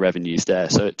revenues there.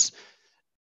 So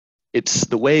it's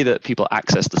the way that people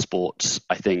access the sports,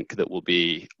 I think, that will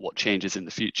be what changes in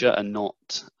the future, and not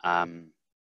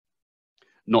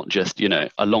just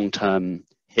a long-term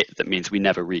hit that means we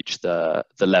never reach the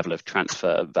level of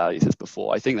transfer values as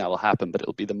before. I think that will happen, but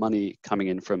it'll be the money coming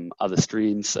in from other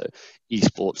streams, so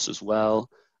esports as well.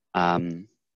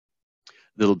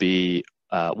 That'll be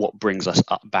what brings us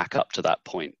back up to that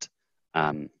point,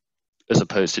 as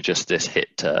opposed to just this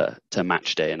hit to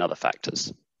match day and other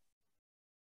factors.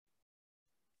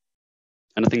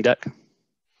 Anything, Dec?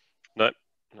 No,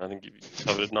 I think you've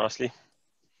covered it nicely.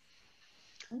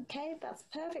 Okay, that's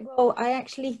perfect. Well, I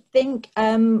actually think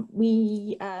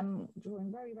we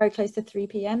drawing very, very close to 3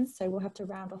 p.m, so we'll have to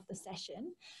round off the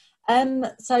session.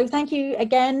 So thank you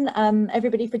again,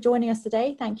 everybody, for joining us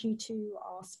today. Thank you to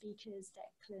our speakers,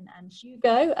 Declan and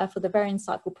Hugo, for the very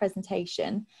insightful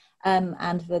presentation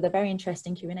and for the very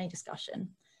interesting Q&A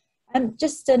discussion.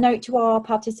 Just a note to our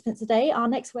participants today, our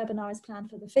next webinar is planned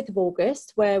for the 5th of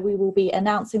August, where we will be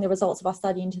announcing the results of our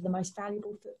study into the most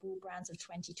valuable football brands of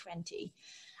 2020.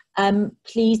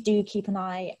 Please do keep an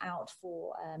eye out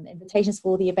for invitations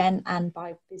for the event, and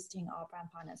by visiting our Brand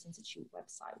Finance Institute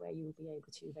website, where you will be able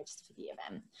to register for the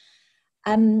event.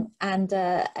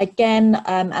 Again,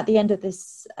 at the end of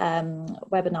this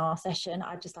webinar session,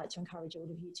 I'd just like to encourage all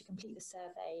of you to complete the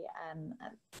survey,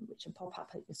 which will pop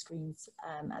up at your screens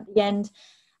at the end.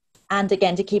 And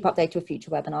again, to keep updated with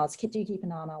future webinars, do keep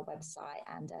an eye on our website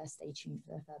and stay tuned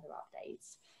for further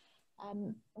updates.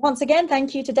 Once again,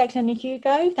 thank you to Declan and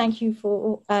Hugo. Thank you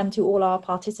for to all our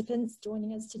participants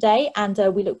joining us today, and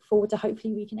we look forward to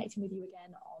hopefully reconnecting with you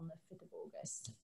again on the 5th of August.